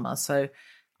Starmer. So,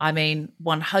 I mean,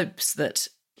 one hopes that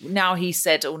now he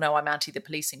said, oh, no, I'm anti the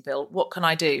policing bill. What can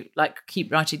I do? Like, keep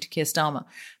writing to Keir Starmer.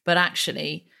 But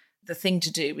actually, the thing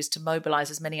to do is to mobilise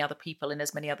as many other people in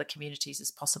as many other communities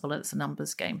as possible. It's a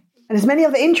numbers game. And as many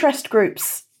other interest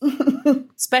groups.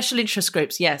 Special interest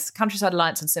groups, yes. Countryside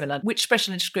Alliance and similar. Which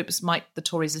special interest groups might the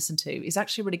Tories listen to is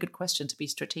actually a really good question to be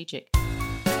strategic.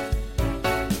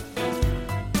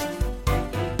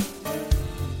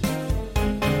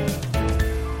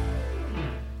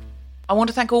 I want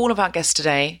to thank all of our guests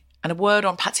today, and a word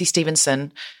on Patsy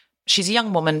Stevenson. She's a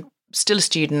young woman, still a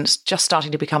student, just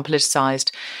starting to become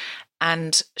politicised,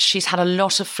 and she's had a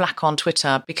lot of flack on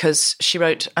Twitter because she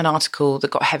wrote an article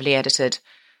that got heavily edited.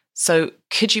 So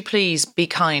could you please be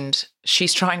kind?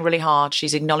 She's trying really hard.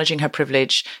 She's acknowledging her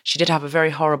privilege. She did have a very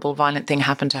horrible, violent thing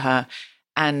happen to her,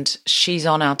 and she's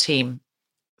on our team.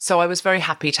 So I was very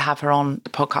happy to have her on the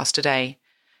podcast today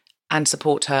and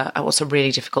support her at what's a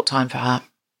really difficult time for her.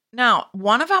 Now,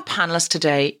 one of our panellists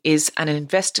today is an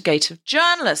investigative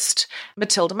journalist,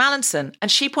 Mathilda Mallinson,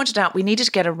 and she pointed out we needed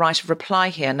to get a right of reply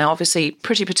here. Now, obviously,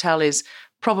 Priti Patel is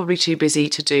probably too busy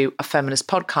to do a feminist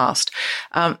podcast,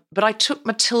 but I took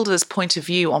Mathilda's point of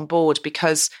view on board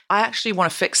because I actually want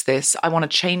to fix this. I want to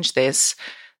change this.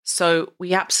 So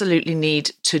we absolutely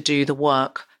need to do the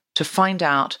work to find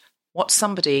out what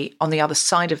somebody on the other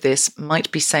side of this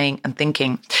might be saying and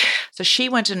thinking. So she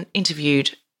went and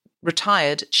interviewed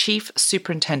retired Chief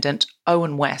Superintendent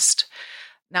Owen West.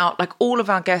 Now, like all of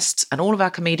our guests and all of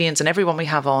our comedians and everyone we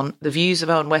have on, the views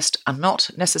of Owen West are not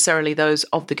necessarily those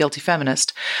of the Guilty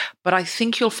Feminist, but I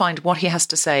think you'll find what he has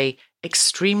to say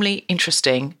extremely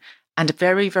interesting and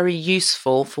very, very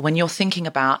useful for when you're thinking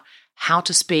about how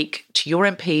to speak to your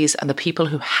MPs and the people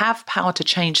who have power to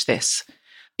change this.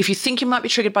 If you think you might be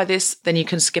triggered by this, then you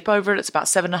can skip over it. It's about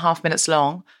 7.5 minutes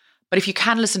long. But if you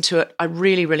can listen to it, I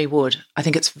really, really would. I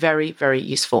think it's very, very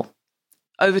useful.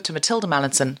 Over to Mathilda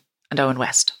Mallinson and Owen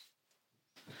West.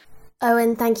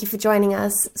 Owen, thank you for joining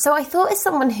us. So I thought, as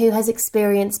someone who has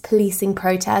experienced policing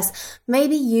protests,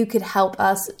 maybe you could help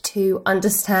us to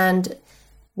understand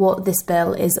what this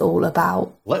bill is all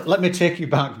about. Let me take you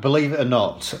back, believe it or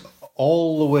not,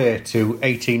 all the way to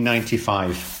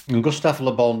 1895. And Gustave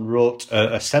Le Bon wrote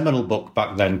a seminal book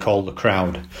back then called The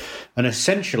Crowd. And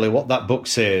essentially what that book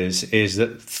says is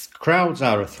that crowds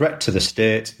are a threat to the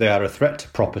state, they are a threat to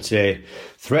property,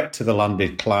 threat to the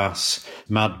landed class,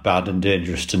 mad, bad and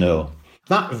dangerous to know.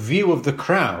 That view of the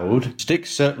crowd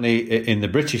sticks certainly in the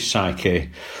British psyche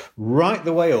right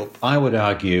the way up, I would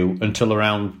argue, until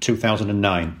around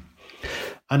 2009.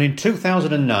 And in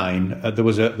 2009, there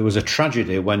was a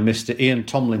tragedy when Mr. Ian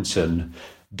Tomlinson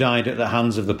died at the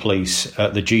hands of the police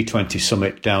at the G20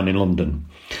 summit down in London.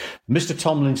 Mr.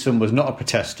 Tomlinson was not a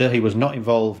protester. He was not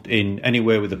involved in any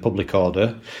way with the public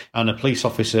order. And a police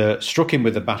officer struck him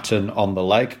with a baton on the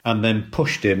leg and then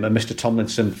pushed him. And Mr.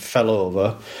 Tomlinson fell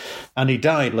over and he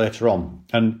died later on.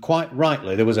 And quite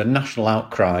rightly, there was a national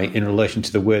outcry in relation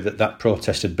to the way that that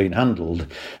protest had been handled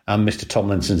and Mr.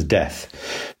 Tomlinson's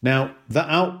death. Now, that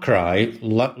outcry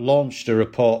launched a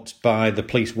report by the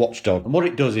police watchdog. And what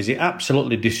it does is it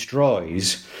absolutely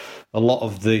destroys a lot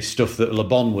of the stuff that Le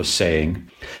Bon was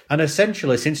saying. And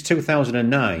essentially, since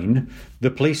 2009, the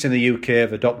police in the UK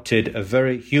have adopted a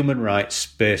very human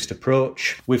rights-based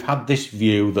approach. We've had this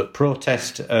view that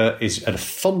protest is a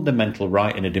fundamental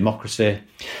right in a democracy,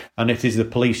 and it is the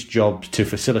police job to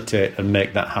facilitate and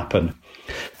make that happen.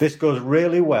 This goes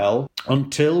really well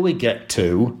until we get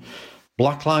to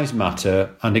Black Lives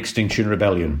Matter and Extinction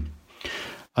Rebellion.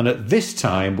 And at this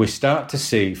time, we start to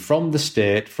see from the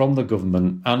state, from the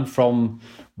government, and from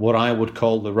what I would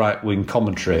call the right-wing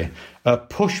commentary, a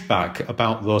pushback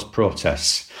about those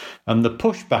protests. And the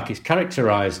pushback is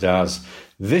characterised as,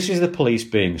 this is the police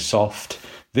being soft,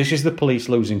 this is the police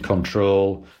losing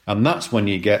control, and that's when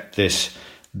you get this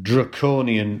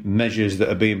draconian measures that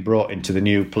are being brought into the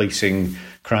new Policing,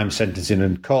 Crime Sentencing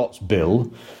and Courts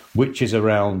Bill, which is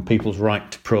around people's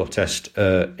right to protest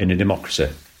in a democracy.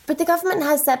 But the government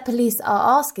has said police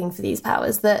are asking for these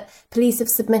powers, that police have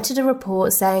submitted a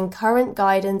report saying current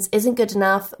guidance isn't good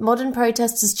enough, modern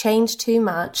protest has changed too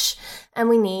much, and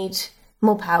we need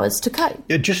more powers to cope.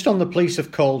 Just on the police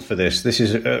have called for this. This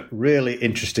is a really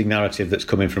interesting narrative that's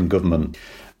coming from government.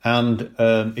 And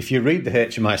if you read the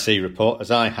HMIC report,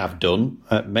 as I have done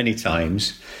many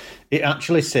times, it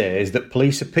actually says that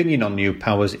police opinion on new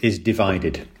powers is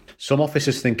divided. Some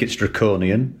officers think it's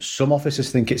draconian. Some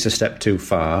officers think it's a step too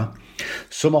far.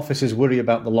 Some officers worry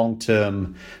about the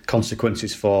long-term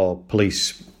consequences for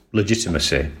police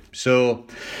legitimacy. So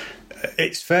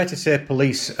it's fair to say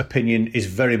police opinion is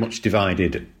very much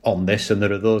divided on this, and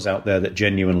there are those out there that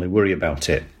genuinely worry about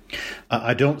it.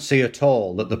 I don't see at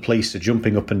all that the police are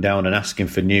jumping up and down and asking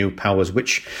for new powers,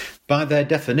 which by their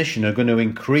definition are going to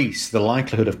increase the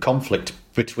likelihood of conflict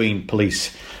between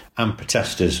police and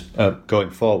protesters going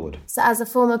forward. So as a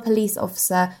former police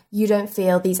officer, you don't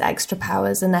feel these extra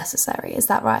powers are necessary, is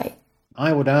that right?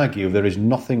 I would argue there is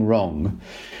nothing wrong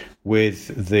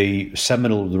with the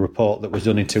seminal report that was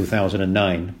done in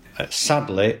 2009.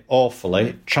 Sadly,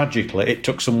 awfully, tragically, it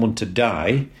took someone to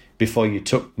die before you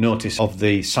took notice of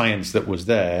the science that was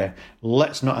there.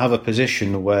 Let's not have a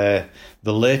position where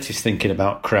the latest thinking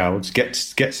about crowds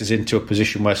gets us into a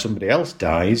position where somebody else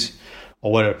dies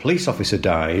or where a police officer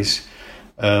dies,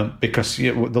 because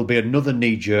there'll be another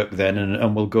knee-jerk then,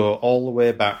 and we'll go all the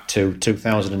way back to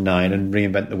 2009 and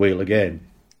reinvent the wheel again.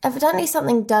 Evidently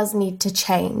something does need to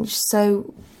change,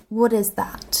 so what is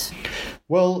that?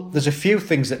 Well, there's a few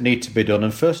things that need to be done,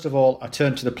 and first of all, I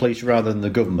turn to the police rather than the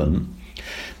government.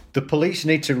 The police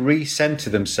need to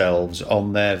re-centre themselves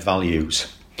on their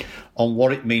values, on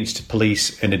what it means to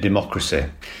police in a democracy.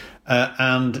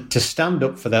 And to stand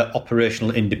up for their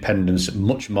operational independence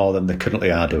much more than they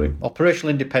currently are doing.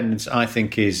 Operational independence, I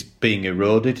think, is being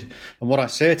eroded. And what I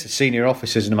say to senior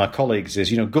officers and my colleagues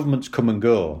is, governments come and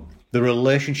go. The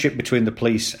relationship between the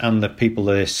police and the people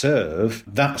they serve,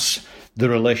 that's the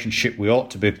relationship we ought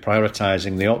to be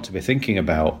prioritising, they ought to be thinking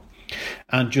about.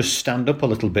 And just stand up a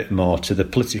little bit more to the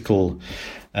political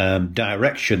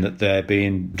direction that they're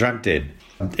being dragged in.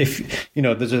 If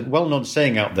there's a well-known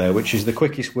saying out there, which is the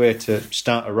quickest way to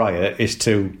start a riot is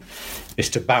to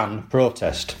ban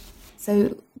protest.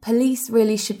 So police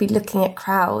really should be looking at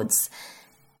crowds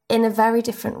in a very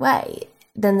different way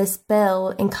than this bill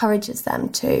encourages them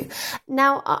to.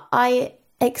 Now, I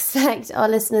expect our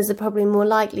listeners are probably more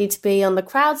likely to be on the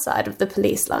crowd side of the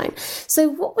police line. So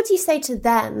what would you say to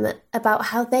them about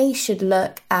how they should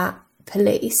look at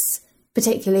police,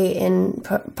 particularly in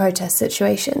protest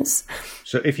situations?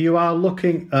 So if you are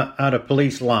looking at a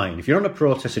police line, if you're on a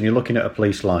protest and you're looking at a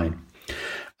police line,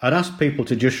 I'd ask people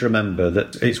to just remember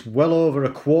that it's well over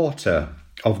a quarter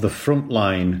of the front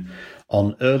line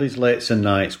on earlys, lates and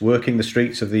nights working the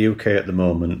streets of the UK at the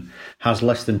moment has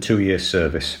less than 2 years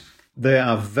service. They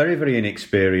are very, very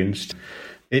inexperienced.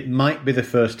 It might be the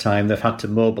first time they've had to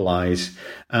mobilise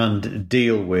and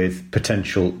deal with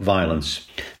potential violence.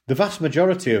 The vast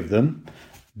majority of them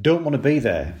don't want to be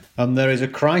there. And there is a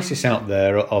crisis out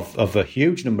there of a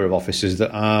huge number of officers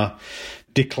that are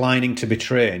declining to be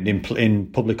trained in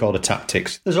public order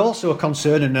tactics. There's also a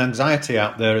concern and anxiety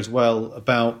out there as well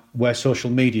about where social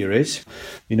media is,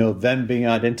 them being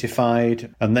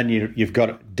identified, and then you've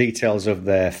got details of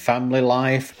their family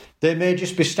life. They may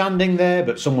just be standing there,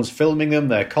 but someone's filming them,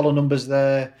 their collar number's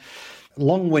there.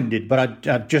 Long-winded, but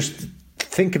I'd just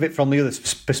think of it from the other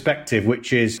perspective,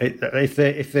 which is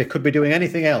if they could be doing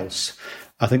anything else,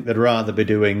 I think they'd rather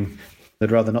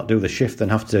not do the shift than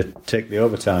have to take the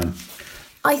overtime.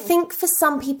 I think for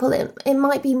some people it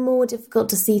might be more difficult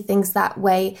to see things that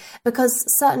way because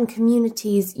certain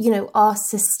communities, are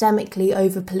systemically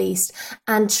over-policed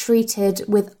and treated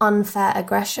with unfair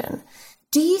aggression.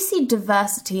 Do you see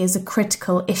diversity as a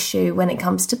critical issue when it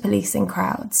comes to policing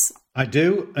crowds? I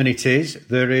do, and it is.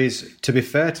 There is, to be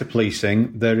fair to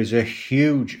policing, there is a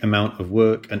huge amount of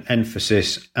work and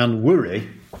emphasis and worry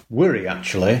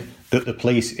actually, that the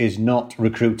police is not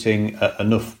recruiting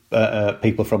enough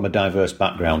people from a diverse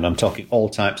background. I'm talking all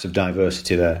types of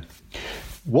diversity there.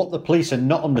 What the police are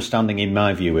not understanding, in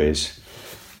my view, is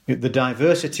the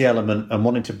diversity element and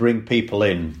wanting to bring people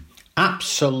in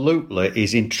absolutely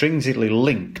is intrinsically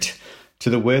linked to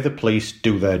the way the police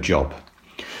do their job.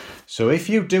 So if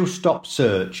you do stop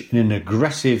search in an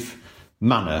aggressive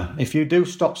manner, if you do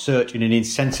stop search in an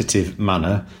insensitive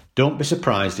manner, don't be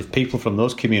surprised if people from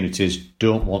those communities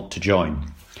don't want to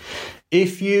join.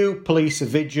 If you police a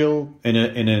vigil in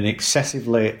an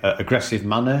excessively aggressive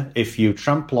manner, if you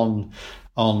trample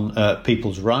on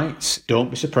people's rights, don't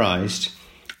be surprised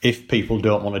if people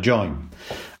don't want to join.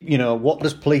 What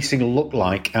does policing look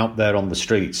like out there on the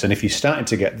streets? And if you're starting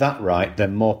to get that right,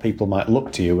 then more people might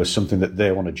look to you as something that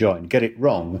they want to join. Get it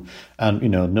wrong, and,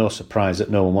 no surprise that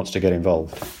no one wants to get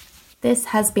involved. This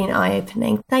has been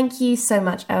eye-opening. Thank you so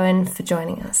much, Owen, for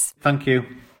joining us. Thank you.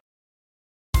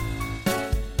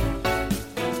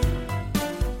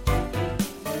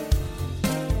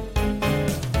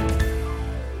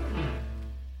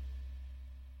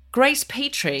 Grace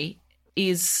Petrie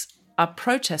is a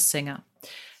protest singer.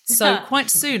 So quite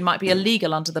soon might be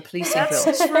illegal under the policing bill.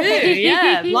 That's true,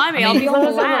 yeah. Blimey, I'll be on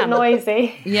the lam.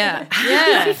 Noisy. Yeah.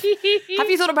 Have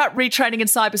you thought about retraining in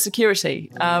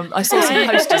cybersecurity? I saw some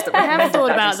posters that I have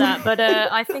thought about that, but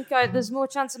I think there's more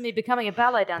chance of me becoming a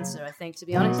ballet dancer, I think, to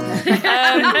be honest.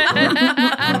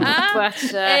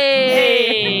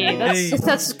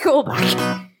 That's a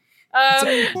callback.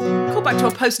 Call back to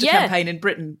a poster campaign in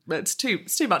Britain. It's too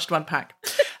much to unpack.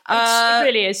 It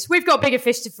really is. We've got bigger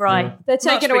fish to fry. They're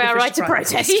taking away our right to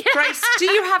protest. Grace, do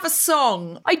you have a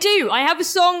song? I do. I have a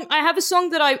song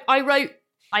that I wrote.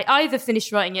 I either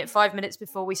finished writing it 5 minutes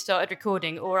before we started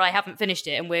recording, or I haven't finished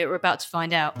it, and we're about to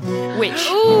find out which.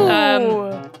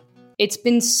 It's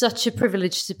been such a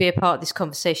privilege to be a part of this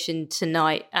conversation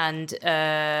tonight, and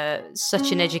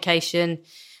such an education.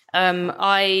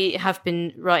 I have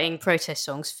been writing protest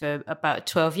songs for about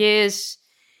 12 years.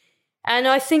 And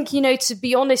I think, to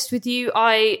be honest with you,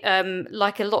 I,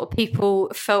 like a lot of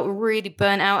people, felt really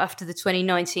burnt out after the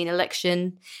 2019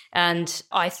 election. And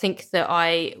I think that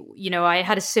I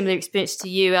had a similar experience to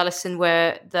you, Alison,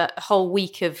 where that whole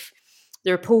week of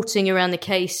the reporting around the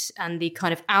case and the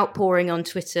kind of outpouring on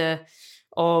Twitter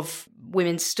of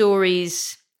women's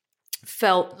stories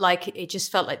felt like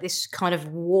this kind of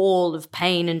wall of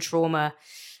pain and trauma.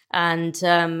 And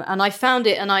I found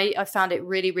it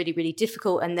really, really, really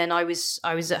difficult. And then I was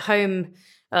at home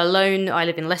alone. I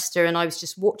live in Leicester, and I was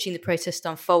just watching the protest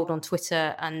unfold on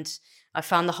Twitter, and I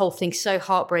found the whole thing so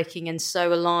heartbreaking and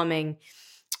so alarming.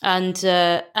 And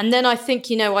then I think,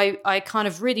 I kind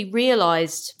of really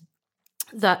realized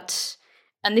that,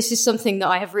 and this is something that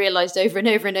I have realized over and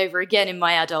over and over again in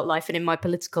my adult life and in my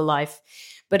political life,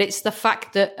 but it's the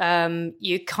fact that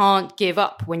you can't give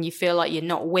up when you feel like you're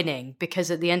not winning,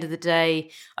 because at the end of the day,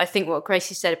 I think what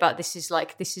Gracie said about this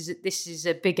is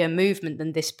a bigger movement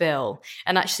than this bill.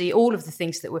 And actually all of the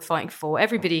things that we're fighting for,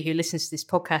 everybody who listens to this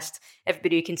podcast,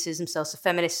 everybody who considers themselves a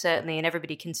feminist certainly, and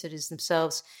everybody considers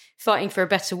themselves fighting for a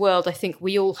better world, I think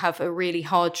we all have a really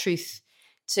hard truth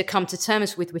to come to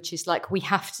terms with, which is like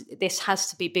this has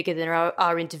to be bigger than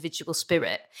our individual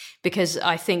spirit. Because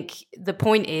I think the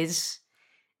point is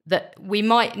that we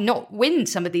might not win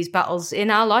some of these battles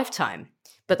in our lifetime,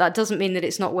 but that doesn't mean that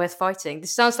it's not worth fighting.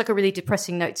 This sounds like a really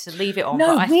depressing note to leave it on.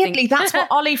 No, but weirdly, that's what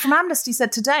Ollie from Amnesty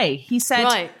said today. He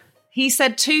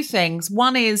said two things.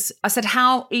 One is, I said,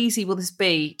 how easy will this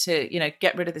be to,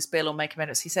 get rid of this bill or make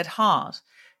amendments? He said, hard.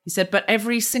 He said, but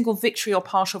every single victory or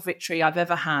partial victory I've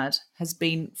ever had has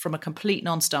been from a complete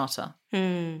non-starter.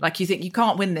 Like, you think you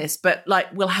can't win this, but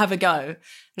we'll have a go.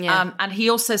 Yeah. And he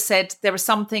also said there are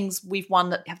some things we've won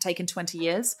that have taken 20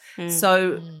 years.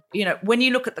 So, when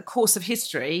you look at the course of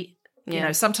history,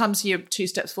 sometimes you're 2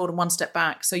 steps forward and 1 step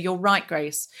back. So you're right,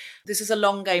 Grace. This is a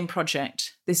long game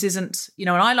project. This isn't, and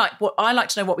I like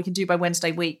to know what we can do by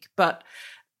Wednesday week, but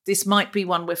this might be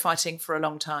one we're fighting for a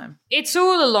long time. It's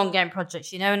all a long game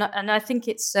project, and I think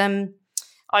it's.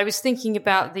 I was thinking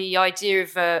about the idea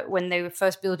of when they were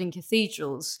first building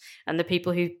cathedrals, and the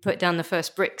people who put down the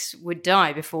first bricks would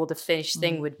die before the finished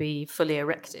thing would be fully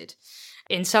erected.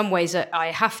 In some ways, I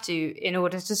have to, in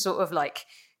order to sort of like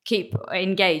keep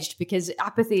engaged, because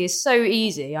apathy is so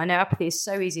easy. I know apathy is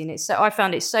so easy, and I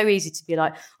found it so easy to be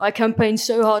like, I campaigned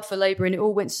so hard for Labour and it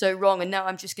all went so wrong, and now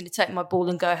I'm just going to take my ball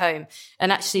and go home.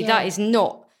 And actually, that is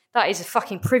a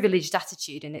fucking privileged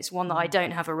attitude, and it's one that I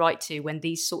don't have a right to when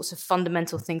these sorts of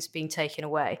fundamental things are being taken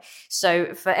away.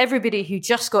 So for everybody who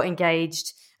just got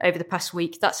engaged over the past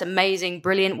week, that's amazing,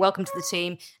 brilliant, welcome to the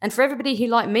team. And for everybody who,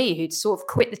 like me, who'd sort of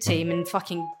quit the team and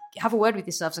fucking have a word with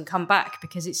yourselves and come back,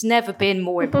 because it's never been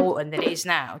more important than it is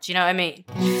now. Do you know what I mean?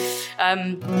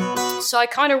 So I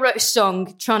kind of wrote a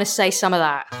song trying to say some of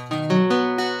that.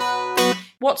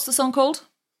 What's the song called?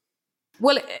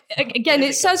 Well, again,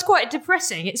 it sounds quite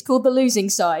depressing. It's called The Losing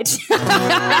Side.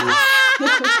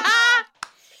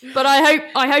 But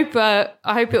I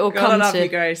hope it'll come love to you,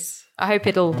 Grace. I hope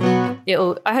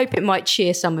it might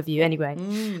cheer some of you anyway.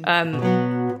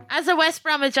 As a West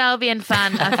Bromwich Albion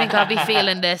fan, I think I'll be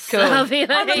feeling this. Cool. I'll be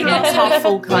like, I'm a glass half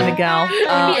full kind of gal.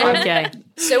 Okay.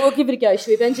 So we'll give it a go,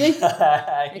 shall we, Benji?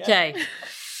 Yeah. Okay.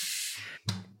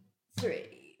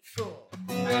 3, 4.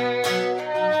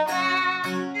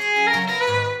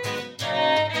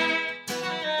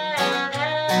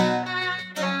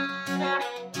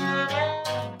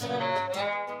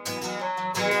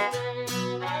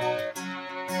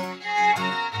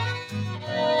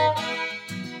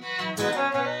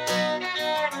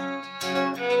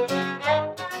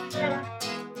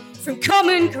 From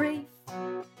common grief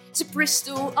to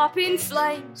Bristol up in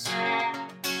flames,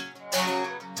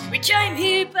 we came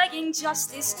here begging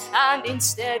justice, and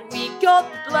instead we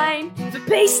got the blame. The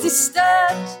beast is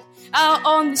stirred out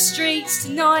on the streets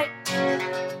tonight,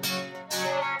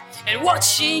 and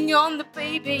watching on the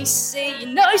BBC, you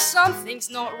know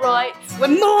something's not right.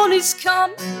 When mourners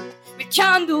come with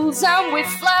candles and with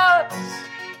flowers,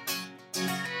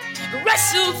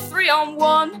 wrestled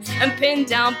 3-on-1 and pinned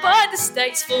down by the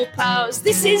state's full powers.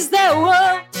 This is their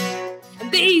world,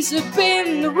 and these have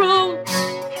been the rules.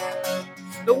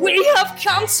 But we have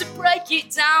come to break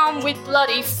it down with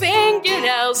bloody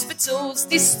fingernails for tools.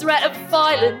 This threat of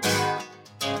violence,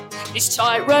 this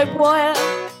tightrope wire,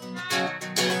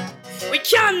 we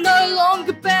can no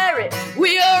longer bear it.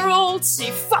 We are all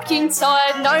too fucking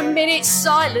tired. No minute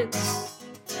silence,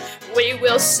 we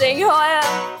will sing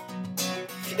higher.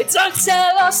 Don't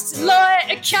tell us to light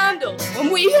a candle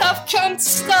when we have come to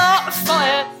start a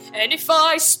fire. And if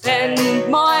I spend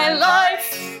my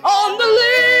life on the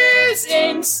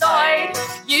losing side,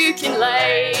 you can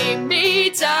lay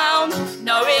me down,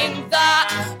 knowing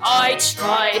that I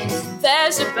tried.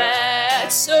 There's a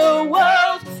better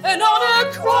world, and on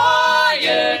a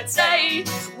quiet day,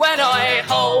 when I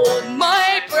hold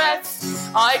my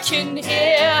breath, I can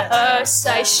hear her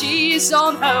say she's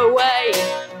on her way.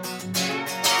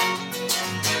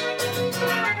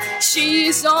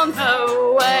 She's on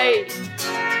her way.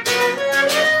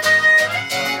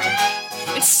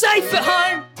 It's safe at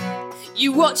home,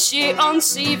 you watch it on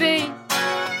TV,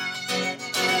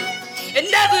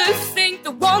 and never think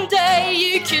that one day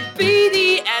you could be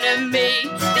the enemy,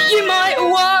 that you might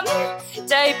one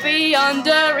day be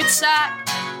under attack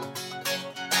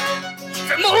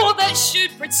from all that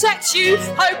should protect you,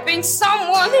 hoping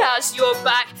someone has your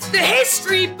back. The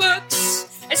history books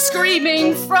are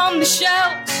screaming from the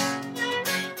shelves.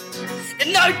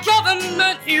 And no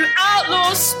government who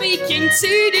outlaws speaking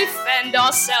to defend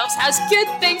ourselves has good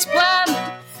things planned.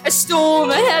 A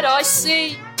storm ahead I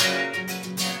see,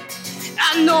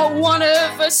 and not one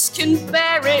of us can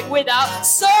bear it without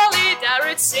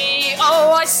solidarity.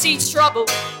 Oh, I see trouble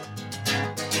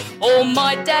all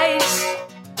my days.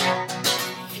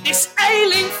 This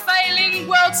ailing, failing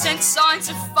world sent signs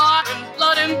of fire and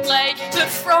blood and plague, but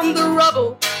from the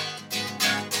rubble,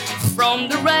 from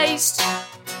the raised,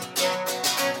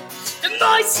 the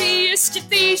mightiest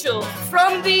cathedral,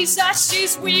 from these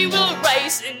ashes we will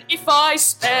raise. And if I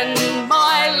spend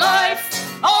my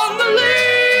life on the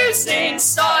losing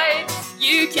side,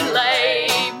 you can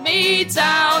lay me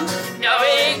down,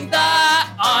 knowing that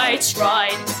I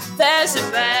tried. There's a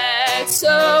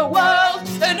better world,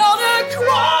 and on a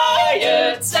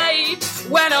quiet day,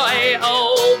 when I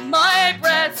hold my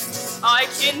breath, I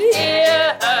can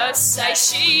hear her say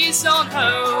she's on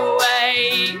her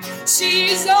way.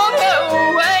 She's on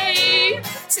her way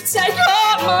to take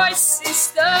up my sin.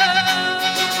 sisters.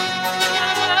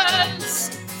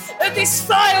 This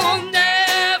fight will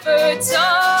never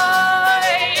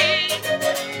die.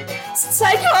 So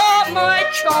take heart, my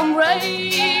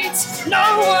comrades,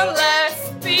 no one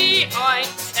left behind.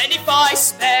 And if I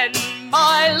spend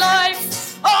my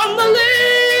life on the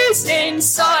losing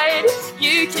side,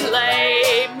 you can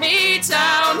lay me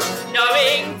down,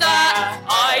 knowing that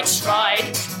I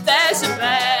tried. There's a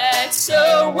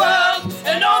better world,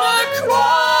 and on a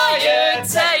quiet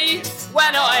day,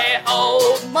 when I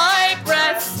hold my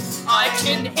breath, I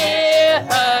can hear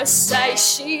her say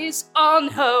she's on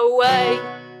her way.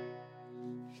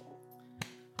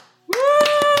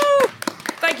 Woo!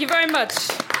 Thank you very much.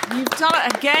 You've done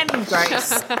it again,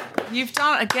 Grace. You've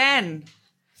done it again.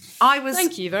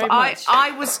 Thank you very much.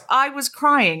 I was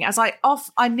crying, as I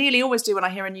nearly always do when I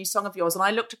hear a new song of yours, and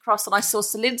I looked across and I saw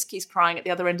Selinsky's crying at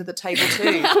the other end of the table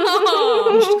too.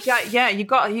 Yeah, you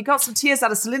got some tears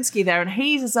out of Selinsky there, and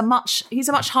he's a much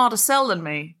harder sell than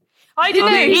me. I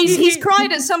don't know. He's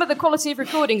cried at some of the quality of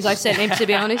recordings I've sent him, to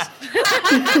be honest.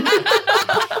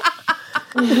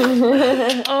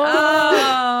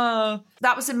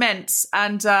 That was immense,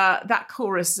 and that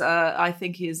chorus I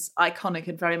think is iconic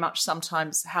and very much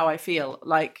sometimes how I feel.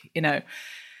 Like, you know,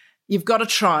 you've got to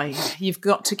try, you've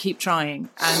got to keep trying,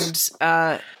 and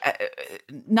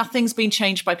nothing's been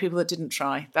changed by people that didn't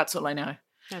try. That's all I know.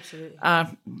 Absolutely.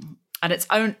 And it's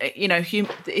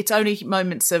it's only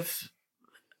moments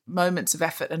of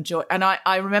effort and joy. And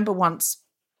I remember once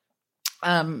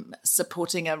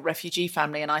supporting a refugee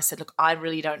family, and I said, look, I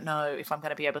really don't know if I'm going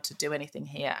to be able to do anything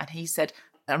here. And he said,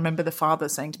 I remember the father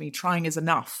saying to me, trying is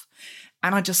enough.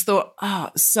 And I just thought,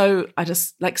 so I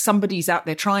just, like, somebody's out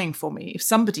there trying for me. If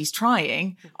somebody's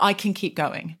trying, I can keep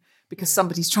going, because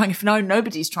somebody's trying. If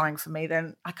nobody's trying for me,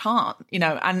 then I can't, you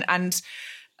know.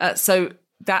 So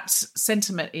that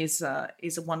sentiment is a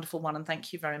wonderful one, and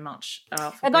thank you very much.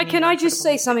 Can I just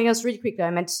say something else really quickly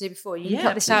I meant to say before? You can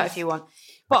cut this out if you want.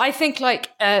 But I think, like,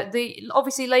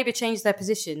 obviously Labour changed their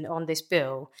position on this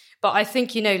bill, but I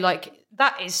think, you know, like,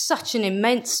 that is such an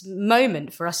immense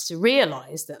moment for us to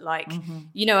realise that, like,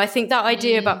 you know, I think that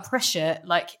idea about pressure,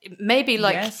 like, maybe,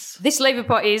 like, this Labour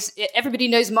Party is, everybody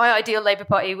knows my ideal Labour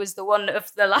Party was the one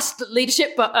of the last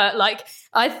leadership, but, like,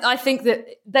 I think that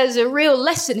there's a real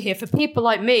lesson here for people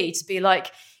like me to be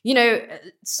like, you know,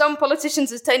 some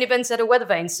politicians, as Tony Benn said, are weather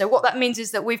vanes. So what that means is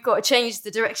that we've got to change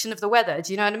the direction of the weather.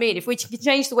 Do you know what I mean? If we can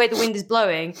change the way the wind is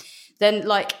blowing, then,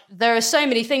 like, there are so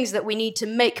many things that we need to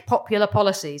make popular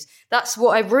policies. That's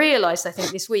what I've realised, I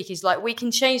think, this week, is, like, we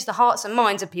can change the hearts and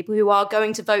minds of people who are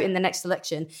going to vote in the next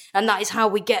election. And that is how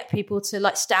we get people to,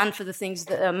 like, stand for the things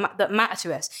that matter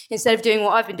to us. Instead of doing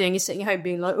what I've been doing, is sitting at home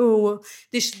being like, oh, well,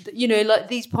 this, you know, like,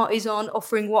 these parties aren't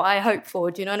offering what I hope for.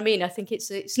 Do you know what I mean? I think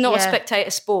it's not a spectator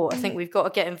sport. I think we've got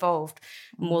to get involved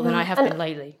more than I have been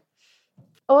lately.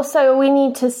 Also, we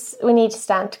need to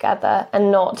stand together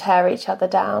and not tear each other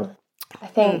down. I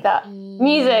think that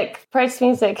protest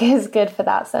music is good for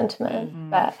that sentiment.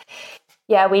 But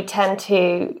yeah, we tend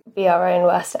to be our own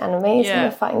worst enemies when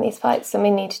we're fighting these fights, and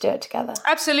we need to do it together.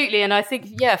 Absolutely. And I think,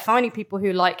 finding people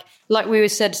who like we were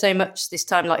said so much this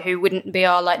time, like, who wouldn't be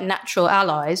our, like, natural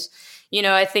allies. You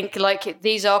know, I think, like,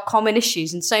 these are common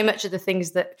issues, and so much of the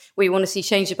things that we want to see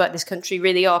changed about this country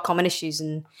really are common issues,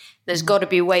 and there's got to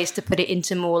be ways to put it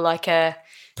into more, like, a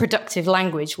productive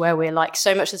language where we're, like,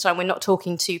 so much of the time we're not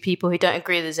talking to people who don't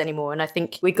agree with us anymore. And I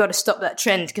think we've got to stop that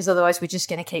trend, because otherwise we're just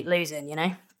going to keep losing, you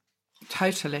know?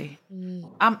 Totally.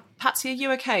 Patsy, are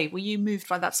you okay? Were you moved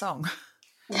by that song?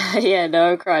 Yeah,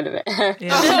 no, I cried a bit.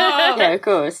 Yeah, of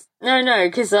course. No,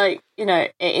 because, like, you know,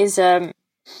 it is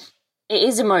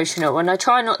emotional, and I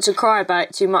try not to cry about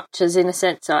it too much, as in a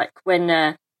sense, like, when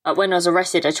I was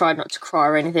arrested, I tried not to cry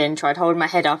or anything, tried holding my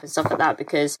head up and stuff like that,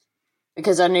 because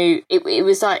I knew it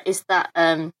was like, it's that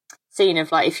scene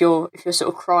of, like, if you're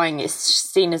sort of crying, it's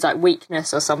seen as, like,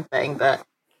 weakness or something, but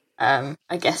I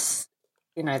guess,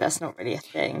 you know, that's not really a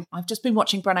thing. I've just been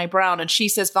watching Brené Brown, and she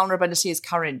says vulnerability is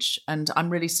courage, and I'm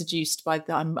really seduced by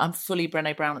that. I'm fully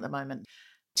Brené Brown at the moment.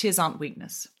 Tears aren't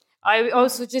weakness. I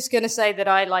also just going to say that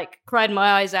I, like, cried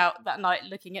my eyes out that night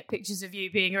looking at pictures of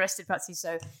you being arrested, Patsy.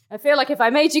 So I feel like if I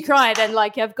made you cry, then,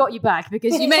 like, I've got you back,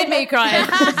 because you made me cry.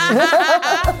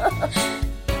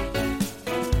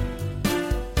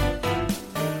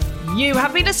 You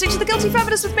have been listening to The Guilty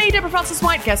Feminist with me, Deborah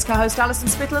Frances-White, guest co-host Alison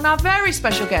Spittle, and our very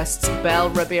special guests, Belle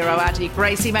Ribeiro-Addy,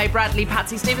 Gracie May Bradley,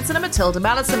 Patsy Stevenson, and Mathilda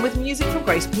Mallinson, with music from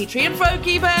Grace Petrie and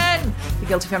Frokey Ben. The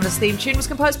Guilty Feminist theme tune was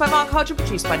composed by Mark Hodge and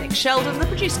produced by Nick Sheldon. The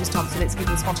producer was Tom Selitsky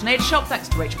from the Spontaneity Shop. Thanks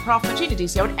to Rachel Craft, Regina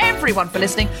DCO, and everyone for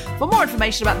listening. For more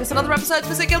information about this and other episodes,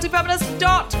 visit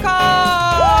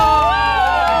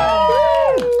guiltyfeminist.com.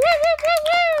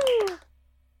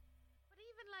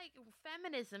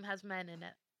 feminism has men in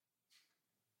it?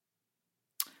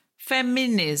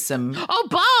 Feminism. Oh,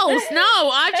 balls!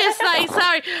 No, I'm just like,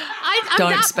 sorry. I'm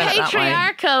Don't that spell it that way.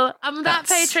 patriarchal. That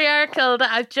patriarchal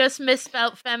that I've just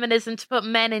misspelt feminism to put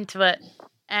men into it.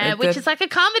 Which is like a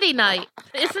comedy night,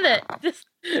 isn't it?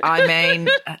 I mean,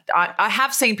 I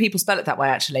have seen people spell it that way,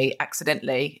 actually,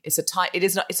 accidentally. It's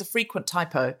a frequent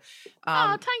typo.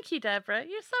 Oh, thank you, Deborah.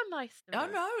 You're so nice to me. Oh,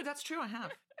 no, that's true, I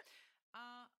have.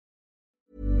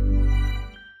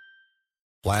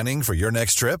 Planning for your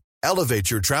next trip?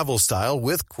 Elevate your travel style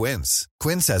with Quince.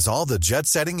 Quince has all the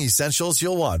jet-setting essentials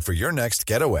you'll want for your next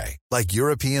getaway, like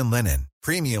European linen,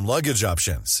 premium luggage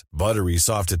options, buttery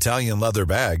soft Italian leather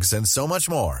bags, and so much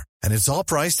more. And it's all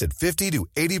priced at 50 to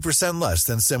 80% less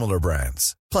than similar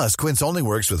brands. Plus, Quince only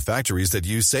works with factories that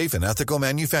use safe and ethical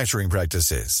manufacturing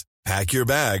practices. Pack your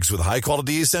bags with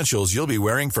high-quality essentials you'll be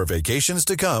wearing for vacations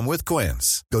to come with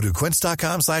Quince. Go to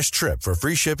quince.com/trip for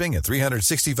free shipping and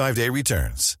 365-day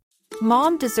returns.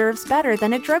 Mom deserves better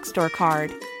than a drugstore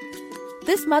card.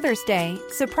 This Mother's Day,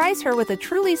 surprise her with a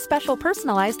truly special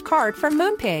personalized card from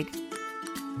Moonpig.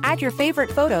 Add your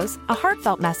favorite photos, a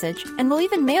heartfelt message, and we'll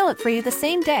even mail it for you the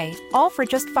same day, all for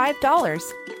just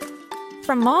 $5.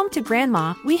 From mom to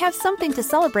grandma, we have something to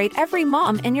celebrate every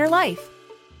mom in your life.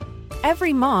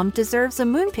 Every mom deserves a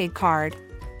Moonpig card.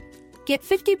 Get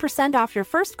 50% off your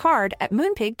first card at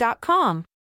Moonpig.com.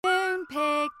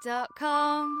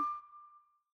 Moonpig.com.